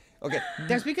 Okay.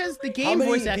 That's because the game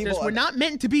many voice actors people were are- not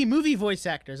meant to be movie voice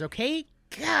actors, okay?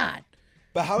 God.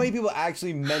 But how many people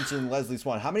actually mention Leslie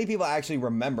Swan? How many people actually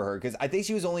remember her? Because I think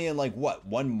she was only in like what,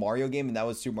 one Mario game, and that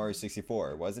was Super Mario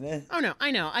 64, wasn't it? Oh no,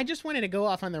 I know. I just wanted to go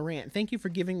off on the rant. Thank you for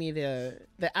giving me the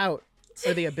out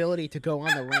or the ability to go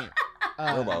on the rant.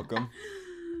 You're welcome.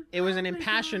 It was an my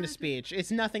impassioned God. speech. It's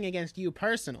nothing against you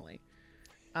personally.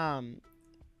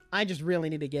 I just really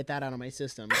need to get that out of my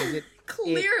system because it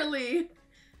Clearly,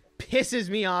 pisses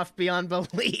me off beyond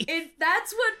belief.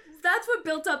 that's what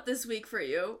built up this week for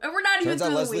you, and we're not even Turns out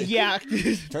through the Leslie- week. Yeah.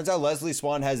 Turns out Leslie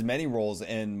Swan has many roles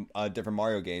in different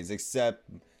Mario games, except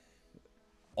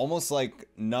almost like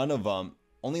none of them,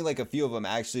 only like a few of them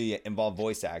actually involve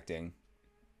voice acting.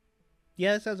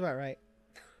 Yeah, that sounds about right.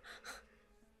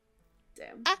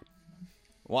 Damn.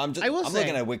 Well, I'm I will looking say-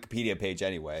 at a Wikipedia page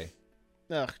anyway.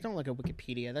 Ugh, don't look at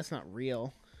Wikipedia. That's not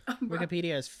real.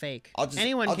 Wikipedia is fake. I'll just-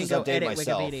 Anyone I'll can just go update edit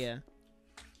myself. Wikipedia.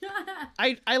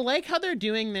 I like how they're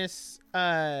doing this,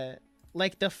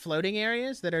 like the floating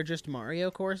areas that are just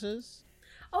Mario courses.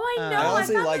 Oh, I know. I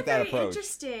honestly found like that very approach.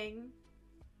 Interesting.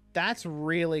 That's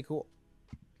really cool.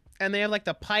 And they have like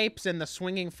the pipes and the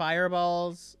swinging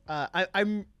fireballs.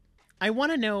 I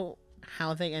want to know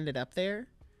how they ended up there.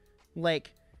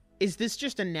 Like, is this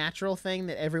just a natural thing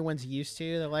that everyone's used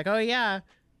to? They're like, oh yeah,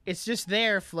 it's just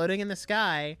there floating in the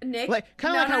sky. Nick, Like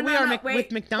kind of like how we are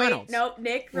with McDonald's. Wait, no,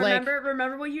 Nick, Like-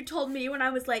 remember what you told me when I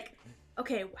was like,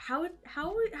 okay, how do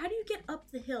you get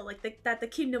up the hill like that the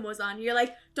kingdom was on? You're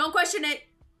like, don't question it,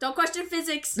 don't question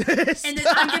physics, and then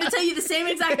I'm gonna tell you the same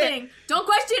exact thing. Don't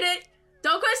question it,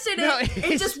 don't question No, it. It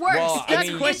it's- just works. Well, I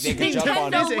it's mean, it's they can jump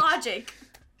on Nintendo physics. logic.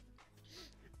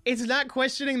 It's not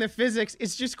questioning the physics.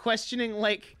 It's just questioning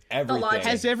like, Everything. logic.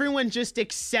 has everyone just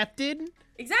accepted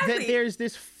Exactly. that there's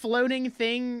this floating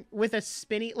thing with a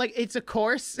spinny, like it's a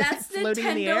course That's floating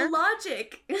in the air? Nintendo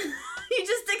logic. You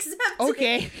just accept it.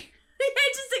 Okay.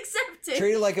 I just accept it.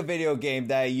 Treat it like a video game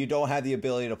that you don't have the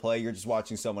ability to play. You're just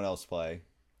watching someone else play.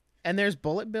 And there's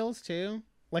bullet bills too.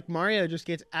 Like Mario just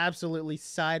gets absolutely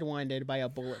sidewinded by a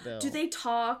bullet bill. Do they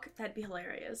talk? That'd be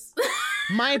hilarious.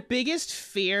 My biggest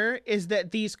fear is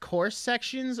that these course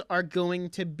sections are going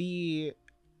to be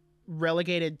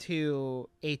relegated to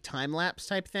a time lapse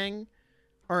type thing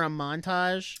or a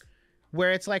montage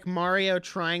where it's like Mario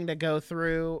trying to go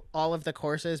through all of the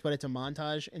courses, but it's a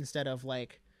montage instead of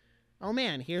like, oh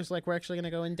man, here's like we're actually going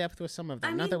to go in depth with some of them.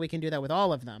 I Not mean, that we can do that with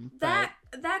all of them. that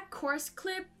course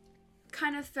clip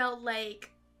kind of felt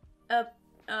like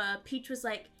Peach was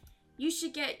like, you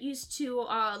should get used to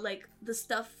like the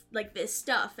stuff, like this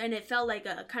stuff, and it felt like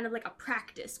a kind of like a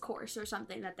practice course or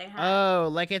something that they had. Oh,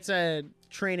 like it's a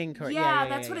training course. yeah,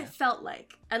 that's what it felt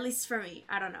like, at least for me.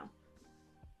 I don't know.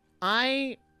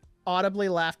 I audibly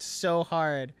laughed so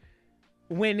hard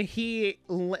when he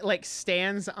like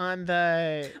stands on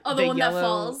the The one that yellow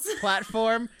falls.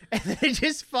 platform and then it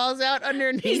just falls out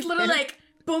underneath. He's literally him. like,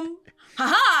 boom,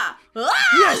 haha, ah!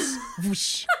 Yes.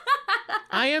 Whoosh.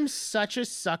 I am such a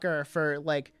sucker for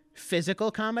like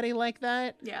physical comedy like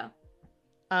that. Yeah.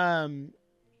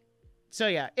 So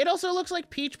yeah, it also looks like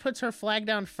Peach puts her flag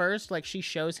down first, like she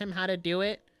shows him how to do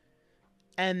it,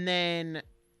 and then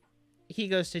he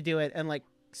goes to do it and like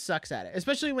sucks at it.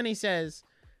 Especially when he says,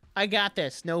 "I got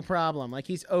this, no problem." Like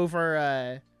he's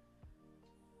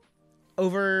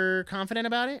overconfident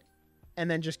about it, and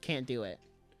then just can't do it.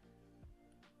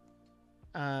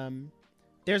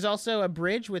 There's also a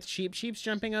bridge with Sheeps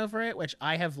jumping over it, which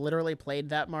I have literally played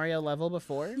that Mario level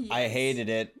before. I hated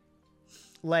it.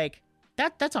 Like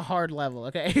that's a hard level,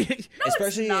 okay? No,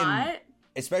 Especially it's not.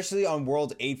 Especially on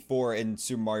World 8-4 in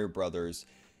Super Mario Brothers.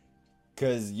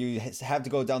 Because you have to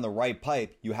go down the right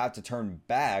pipe. You have to turn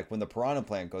back when the piranha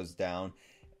plant goes down.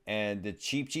 And the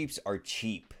Cheeps are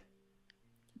cheap.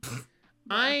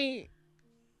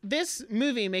 This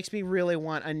movie makes me really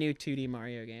want a new 2D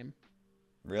Mario game.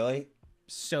 Really?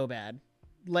 So bad.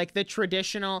 Like the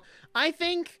traditional, I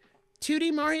think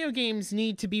 2D Mario games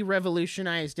need to be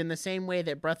revolutionized in the same way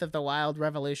that Breath of the Wild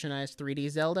revolutionized 3D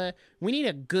Zelda. We need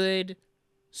a good,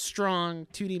 strong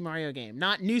 2D Mario game.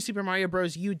 Not New Super Mario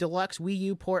Bros. U Deluxe Wii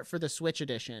U port for the Switch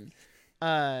edition.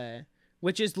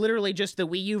 Which is literally just the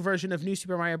Wii U version of New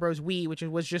Super Mario Bros. Wii, which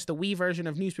was just the Wii version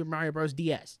of New Super Mario Bros.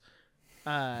 DS.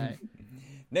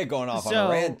 Nick going off on a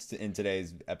rant in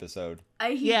today's episode.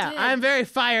 I'm very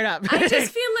fired up. I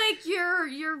just feel like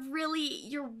you're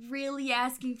really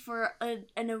asking for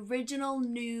an original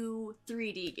new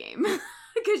 3D game.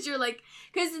 Because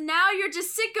now you're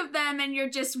just sick of them and you're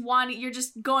just going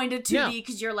to 2D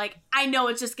because you're like, I know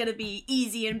it's just gonna be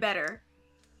easy and better.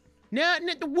 No,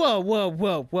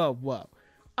 whoa.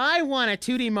 I want a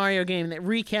 2D Mario game that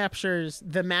recaptures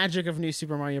the magic of New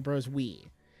Super Mario Bros. Wii.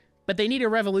 But they need to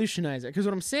revolutionize it. Because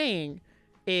what I'm saying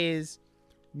is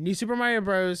New Super Mario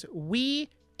Bros. Wii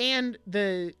and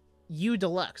the U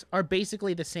Deluxe are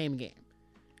basically the same game.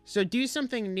 So do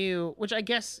something new, which I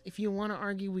guess if you want to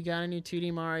argue we got a new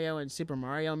 2D Mario and Super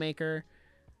Mario Maker,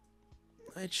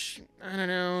 which, I don't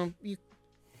know, you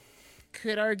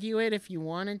could argue it if you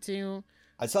wanted to.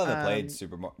 I still haven't played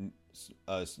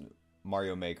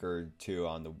Mario Maker 2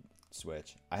 on the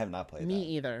Switch. I have not played that. Me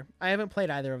either. I haven't played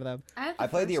either of them. I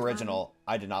played the original.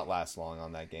 I did not last long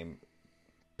on that game.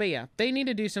 But yeah, they need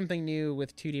to do something new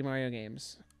with 2D Mario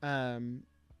games.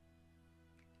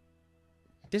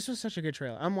 This was such a good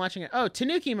trailer. I'm watching it. Oh,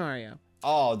 Tanuki Mario.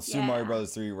 Oh, the Super Mario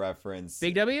Bros. 3 reference.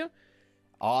 Big W?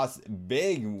 Awesome.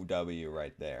 Big W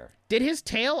right there. Did his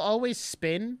tail always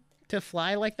spin to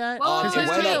fly like that? Well, his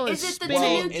tail is it the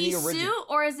Tanuki suit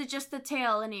or is it just the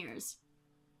tail and ears?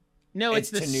 No, it's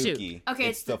the Tanuki. suit. Okay,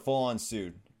 it's the full-on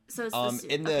suit. So it's the suit.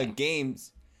 In the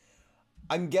games,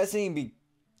 I'm guessing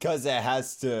because it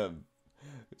has to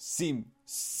seem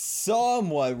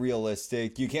somewhat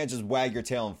realistic. You can't just wag your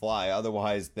tail and fly.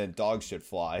 Otherwise, then dogs should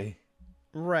fly.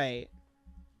 Right.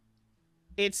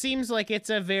 It seems like it's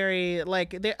a very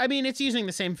it's using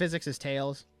the same physics as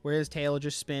Tails, where his tail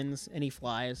just spins and he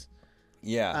flies.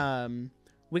 Yeah.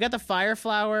 We got the fire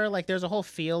flower. Like, there's a whole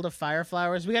field of fire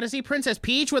flowers. We got to see Princess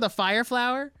Peach with a fire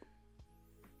flower.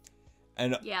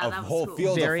 And a whole cool.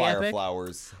 field Very of fire epic.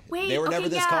 flowers. Wait, they were never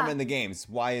this common in the games.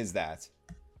 Why is that?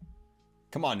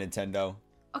 Come on, Nintendo.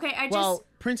 Okay,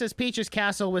 Princess Peach's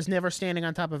castle was never standing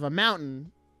on top of a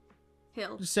mountain.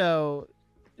 Hill. So,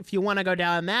 if you want to go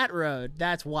down that road,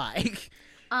 that's why.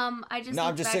 I'm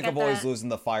just sick of always losing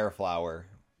the fire flower.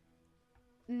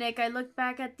 Nick, I looked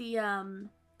back at the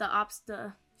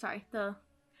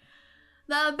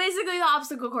basically the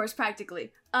obstacle course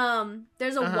practically.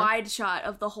 There's a wide shot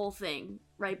of the whole thing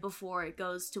right before it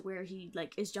goes to where he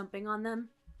is jumping on them.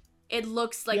 It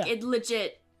looks like it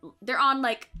legit. They're on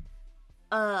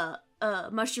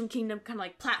Mushroom Kingdom kind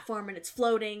of platform and it's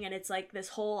floating and it's this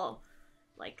whole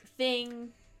thing.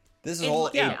 This is all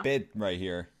 8-bit right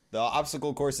here. The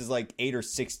obstacle course is 8 or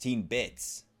 16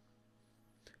 bits.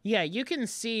 Yeah, you can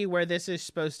see where this is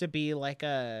supposed to be an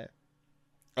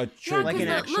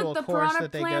actual the course piranha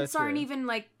that they go plants through. aren't even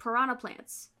piranha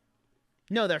plants.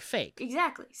 No, they're fake.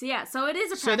 Exactly. So it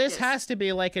is a practice. So this has to be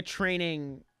a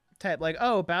training type.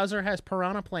 Bowser has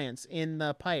piranha plants in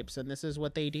the pipes, and this is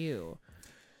what they do.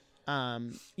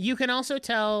 You can also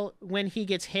tell when he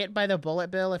gets hit by the bullet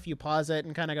bill if you pause it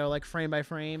and kind of go frame by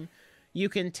frame. You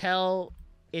can tell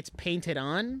it's painted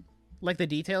on, the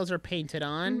details are painted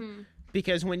on. Mm-hmm.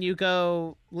 Because when you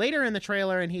go later in the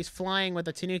trailer and he's flying with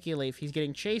a Tanuki leaf, he's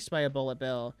getting chased by a bullet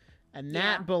bill, and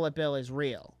that bullet bill is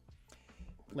real.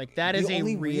 That is a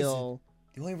real.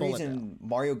 The only reason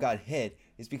Mario got hit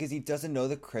is because he doesn't know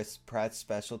the Chris Pratt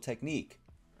special technique.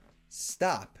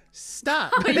 Stop.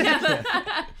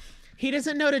 He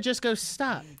doesn't know to just go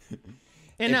stop.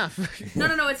 Enough.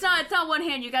 No. It's not one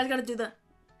hand. You guys gotta do the.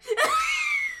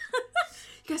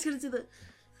 You guys gotta do the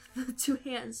two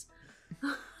hands.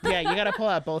 Yeah, you gotta pull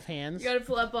out both hands. You gotta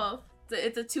pull out both.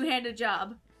 It's a two-handed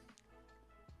job.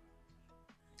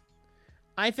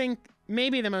 I think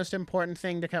maybe the most important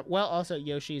thing to come... Well, also,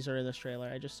 Yoshi's are in this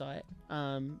trailer. I just saw it.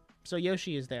 So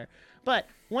Yoshi is there. But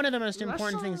one of the most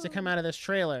important things to come out of this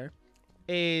trailer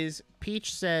is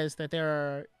Peach says that there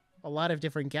are a lot of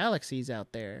different galaxies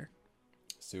out there.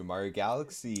 Super Mario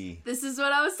Galaxy. This is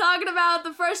what I was talking about.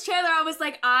 The first trailer, I was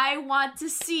like, I want to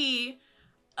see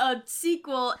a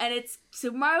sequel, and it's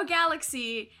Super Mario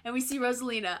Galaxy, and we see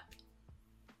Rosalina.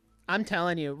 I'm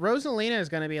telling you, Rosalina is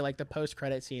going to be the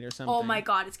post-credit scene or something. Oh my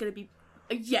god, it's going to be...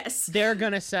 Yes. They're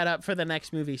going to set up for the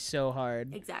next movie so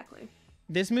hard. Exactly.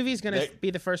 This movie is going to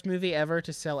be the first movie ever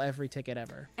to sell every ticket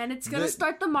ever. And it's going to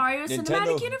start the Mario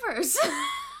Cinematic Universe.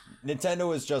 Nintendo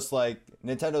was just like,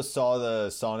 Nintendo saw the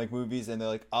Sonic movies and they're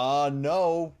like,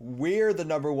 no, we're the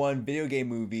 #1 video game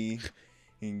movie.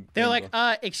 They're like,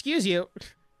 excuse you.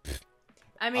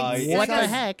 I mean, What the Sega's,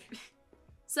 heck?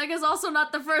 Sega's also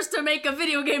not the first to make a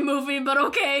video game movie, but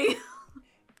okay.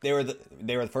 They were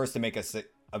the first to make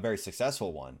a very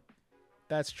successful one.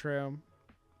 That's true.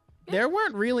 There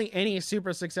weren't really any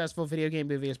super successful video game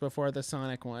movies before the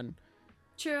Sonic one.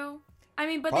 True. I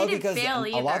mean, but Probably they didn't fail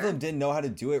either. a lot of them didn't know how to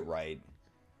do it right.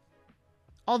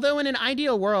 Although in an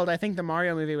ideal world, I think the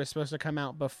Mario movie was supposed to come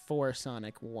out before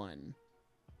Sonic 1.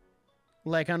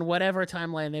 Like on whatever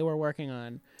timeline they were working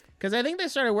on. Because I think they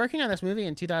started working on this movie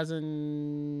in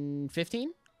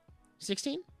 2015?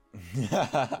 16?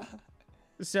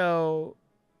 So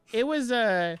it was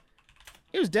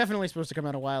definitely supposed to come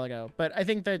out a while ago. But I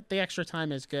think that the extra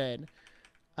time is good.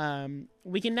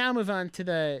 We can now move on to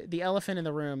the elephant in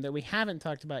the room that we haven't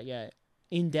talked about yet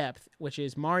in depth, which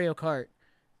is Mario Kart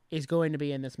is going to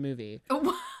be in this movie.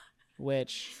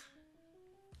 Which,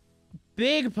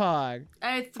 big pog.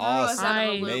 I threw us out of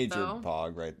a loop, major though.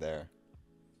 pog right there.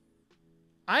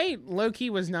 I low-key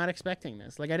was not expecting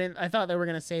this. Like I thought they were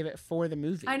going to save it for the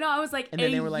movie. I know, I was like, And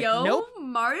then they were like, yo, nope.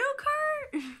 Mario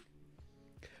Kart?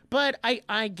 But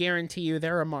I guarantee you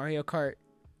there are Mario Kart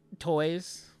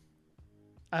toys.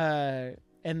 And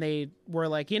they were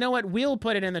like, you know what? We'll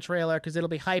put it in the trailer because it'll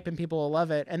be hype and people will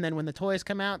love it. And then when the toys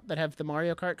come out that have the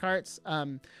Mario Kart carts,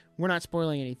 we're not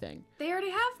spoiling anything. They already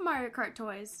have Mario Kart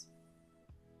toys.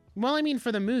 Well, I mean,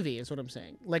 for the movie is what I'm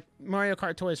saying. Like Mario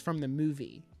Kart toys from the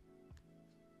movie.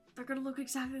 They're gonna look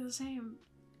exactly the same.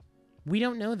 We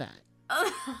don't know that.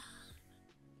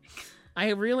 I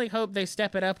really hope they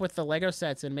step it up with the Lego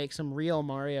sets and make some real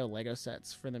Mario Lego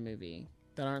sets for the movie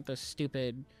that aren't the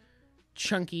stupid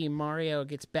chunky Mario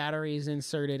gets batteries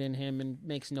inserted in him and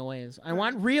makes noise. I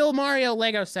want real Mario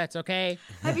Lego sets, okay?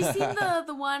 Have you seen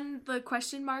the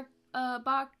question mark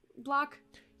block?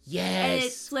 Yes. And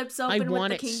it flips open with want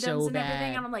the it kingdoms so and everything,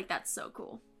 bad. and I'm like, that's so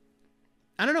cool.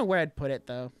 I don't know where I'd put it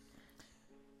though.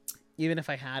 Even if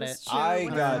I had It's it. true. I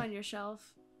Put it got- on your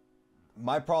shelf.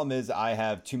 My problem is I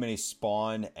have too many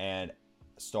Spawn and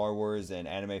Star Wars and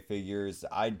anime figures.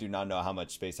 I do not know how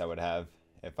much space I would have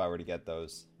if I were to get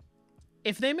those.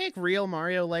 If they make real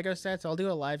Mario Lego sets, I'll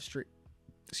do a live stream.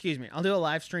 Excuse me. I'll do a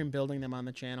live stream building them on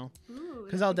the channel. Ooh,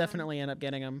 Because that'd I'll be fun. definitely end up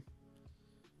getting them.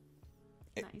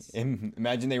 Nice.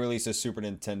 Imagine they release a Super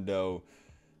Nintendo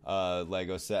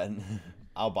Lego set.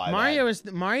 I'll buy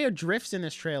Mario drifts in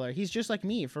this trailer. He's just like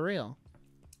me, for real.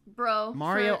 Bro.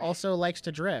 Mario also likes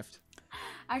to drift.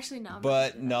 Actually, no. I'm not But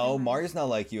gonna do that. no, Never mind. Mario's not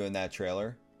like you in that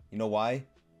trailer. You know why?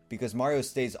 Because Mario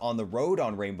stays on the road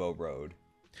on Rainbow Road.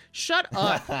 Shut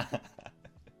up.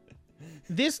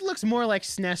 This looks more like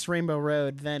SNES Rainbow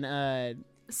Road than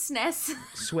SNES.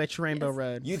 Switch Rainbow Yes.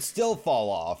 Road. You'd still fall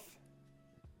off.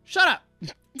 Shut up.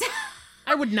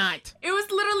 I would not. It was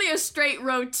literally a straight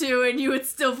road too, and you would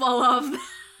still fall off.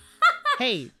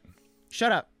 Hey,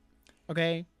 shut up.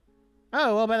 Okay?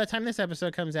 Oh, well, by the time this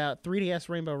episode comes out, 3DS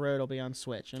Rainbow Road will be on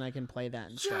Switch, and I can play that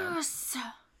instead. Yes.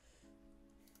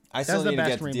 I still the need to best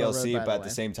get the Rainbow Road, DLC, by but the at the way.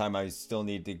 same time, I still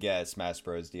need to get Smash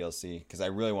Bros. DLC because I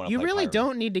really want to You play really Pyro.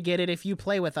 don't need to get it if you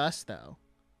play with us, though.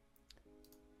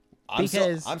 I'm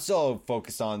because- still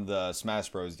focused on the Smash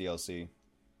Bros. DLC.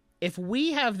 If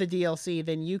we have the DLC,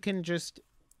 then you can just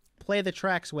play the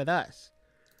tracks with us.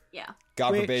 Yeah.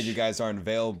 God Which- forbid you guys aren't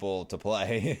available to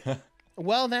play.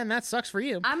 Well, then that sucks for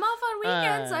you. I'm off on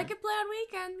weekends. Uh, I could play on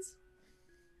weekends.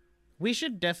 We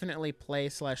should definitely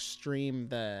play/stream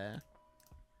the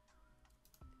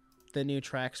new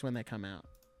tracks when they come out.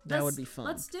 That would be fun.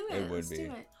 Let's do it. It would Let's be.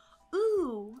 do it.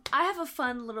 Ooh, I have a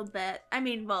fun little bet. I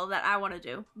mean, well, that I want to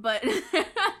do, but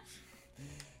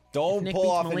Don't Nick pull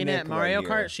beats off Melina a at Nick Mario right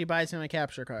Kart, here. she buys him a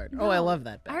capture card. Oh, I No, love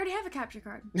that I bet. already have a capture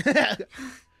card.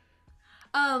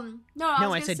 no, No, I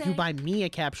was said gonna you say- buy me a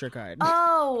capture card.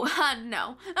 Oh,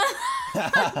 no.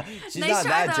 She's Nice not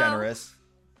try, that though. generous.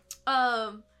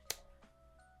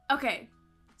 Okay,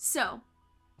 so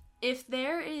if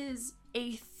there is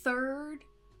a third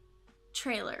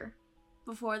trailer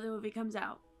before the movie comes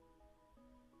out,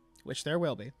 Which there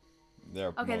will be. There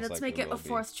okay, most let's likely make it will a be.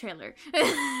 fourth trailer.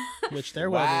 Which there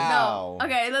will Wow. No,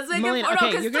 okay, let's make be. it. Melina, Oh, no,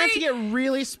 okay, 'cause you're gonna have to three- get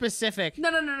really specific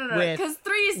No, with because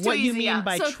 3 is too what you easy. mean Yeah.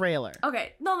 by So, trailer.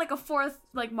 okay, no, like a fourth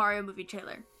like Mario movie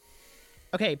trailer.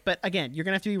 Okay, but again, you're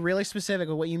gonna have to be really specific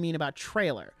with what you mean about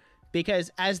trailer.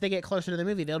 Because as they get closer to the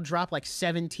movie, they'll drop like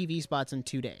 7 TV spots in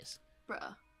 2 days.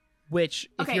 Bruh. Which,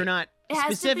 if Okay, you're not it has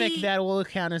to specific, be- that will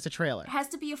count as a trailer. It has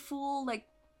to be a full like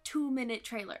 2-minute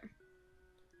trailer.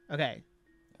 Okay,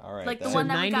 All right. Like the then. so one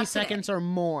that we 90 got today. seconds or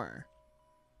more.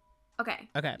 Okay.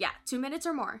 Okay. Yeah, 2 minutes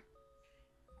or more.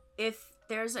 if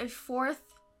there's a fourth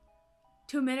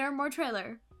 2-minute or more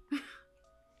trailer,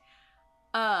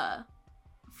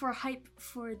 for hype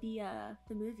for the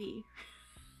movie.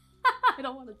 I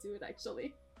don't want to do it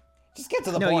actually. Just get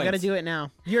to the No, point. you got to do it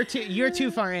now. You're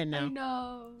too far in now. I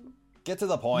know. Get to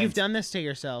the point. You've done this to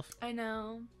yourself. I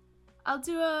know. I'll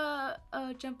do a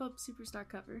Jump Up Superstar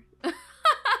cover.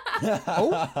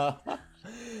 Oh.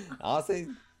 Honestly,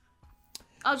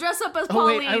 I'll dress up as Oh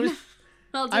Pauline. wait, I was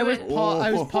I'll do it.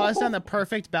 I was paused on the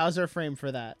perfect Bowser frame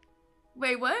for that.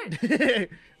 Wait, what?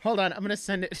 Hold on, I'm gonna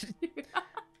send it.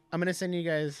 I'm gonna send you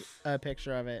guys a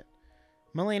picture of it.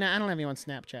 Melina, I don't have you on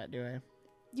Snapchat, do I?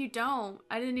 You don't.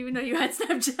 I didn't even know you had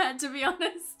Snapchat, to be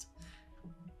honest.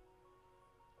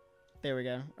 There we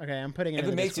go. Okay, I'm putting it if in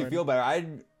it the makes you Discord. feel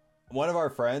better, one of our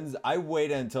friends, I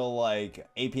waited until like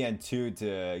APN2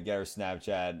 to get her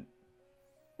Snapchat.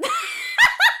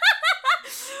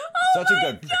 Such a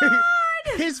good.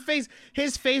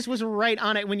 His face was right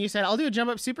on it when you said, "I'll do a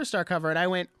Jump Up Superstar cover," and I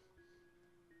went,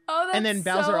 Oh, that's And then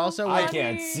Bowser so also I went-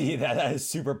 can't funny. see that. That is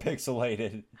super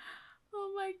pixelated.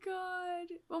 Oh my god.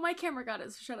 Well, my camera got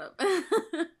it, so shut up.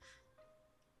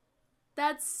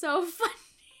 That's so funny.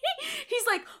 He's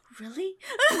like, really?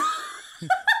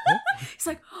 He's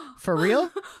like, "For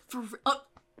real? For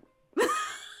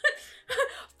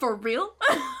real?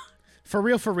 For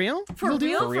real? For real? For You'll do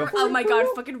real? For real? Oh my god,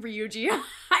 fucking Ryuji.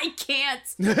 I can't.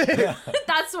 it?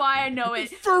 That's why I know it.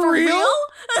 For real?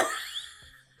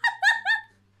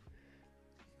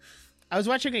 I was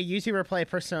watching a YouTuber play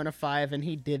Persona 5 and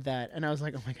he did that, and I was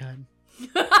like, oh my god.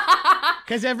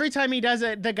 Because every time he does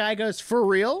it, the guy goes, "For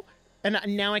real?" And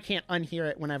now I can't unhear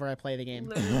it whenever I play the game.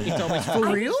 Literally. It's always, "For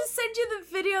I real?" just sent you the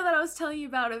video that I was telling you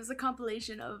about. It was a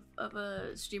compilation of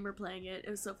a streamer playing it. It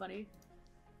was so funny.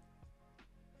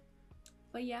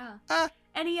 But yeah.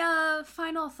 Any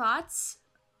final thoughts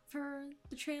for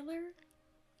the trailer?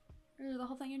 Or the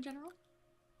whole thing in general?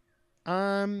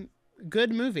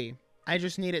 Good movie. I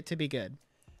just need it to be good.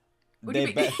 What do you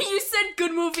They mean? be- You said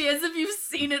good movie as if you've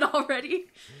seen it already.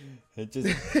 It just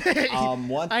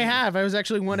one. I have. I was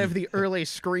actually one of the early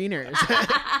screeners.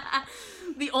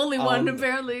 The only one,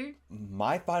 apparently.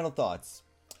 My final thoughts.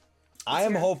 I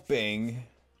am hear it. hoping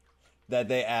that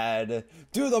they add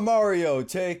 "Do the Mario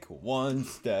Take One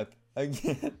Step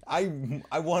Again." I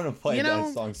want to play You know,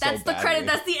 that song so That's the badly. credit.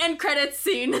 That's the end credits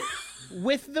scene.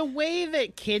 With the way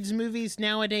that kids' movies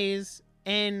nowadays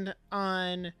end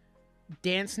on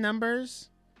dance numbers,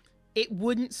 it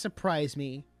wouldn't surprise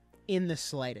me in the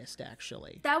slightest,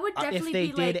 actually. That would definitely If they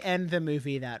be did like end the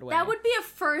movie that way. that would be a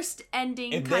first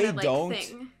ending If kind they of like don't,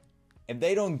 thing. If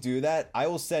they don't do that, I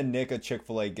will send Nick a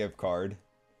Chick-fil-A gift card.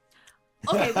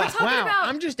 Okay, we're talking Wow, about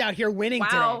I'm just out here winning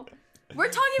wow. today. We're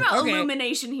talking about Okay.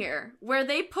 Illumination here, where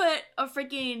they put a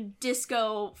freaking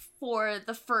disco for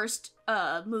the first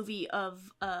movie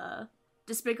of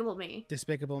Despicable Me.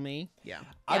 Despicable Me? Yeah.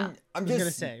 I'm I was just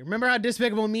gonna say, remember how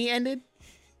Despicable Me ended?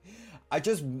 I'm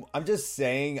just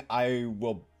saying I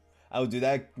will do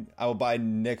that. I will buy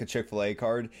Nick a Chick-fil-A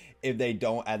card if they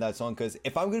don't add that song, because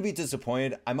if I'm going to be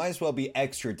disappointed, I might as well be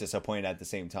extra disappointed at the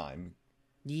same time.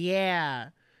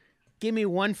 Yeah. Give me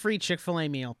one free Chick-fil-A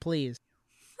meal, please.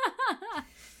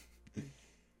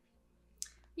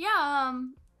 Yeah,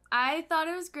 I thought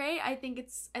it was great. I think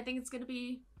it's gonna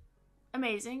be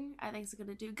amazing. I think it's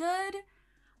gonna do good.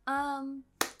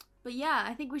 But yeah,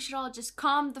 I think we should all just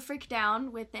calm the freak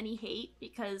down with any hate,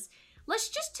 because let's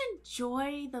just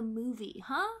enjoy the movie,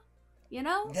 huh? You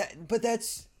know? But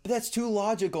that's too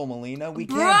logical, Melina. We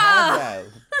can't Bruh. have that.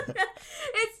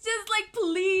 It's just like,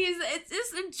 please, it's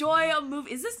just enjoy a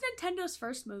movie. Is this Nintendo's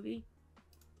first movie?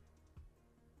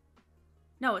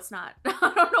 No, it's not.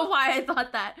 I don't know why I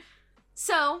thought that.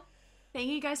 So,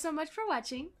 thank you guys so much for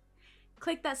watching.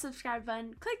 Click that subscribe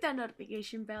button, click that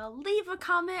notification bell, leave a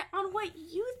comment on what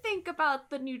you think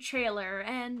about the new trailer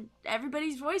and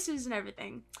everybody's voices and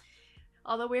everything.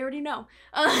 Although we already know.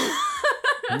 But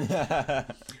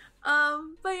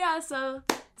yeah, so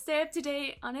stay up to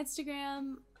date on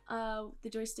Instagram, the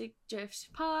Joystick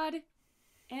Drift Pod,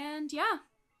 and yeah,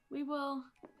 we will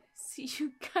see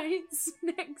you guys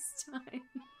next time.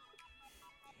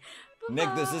 Nick,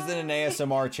 this Bye-bye. isn't an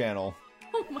ASMR channel.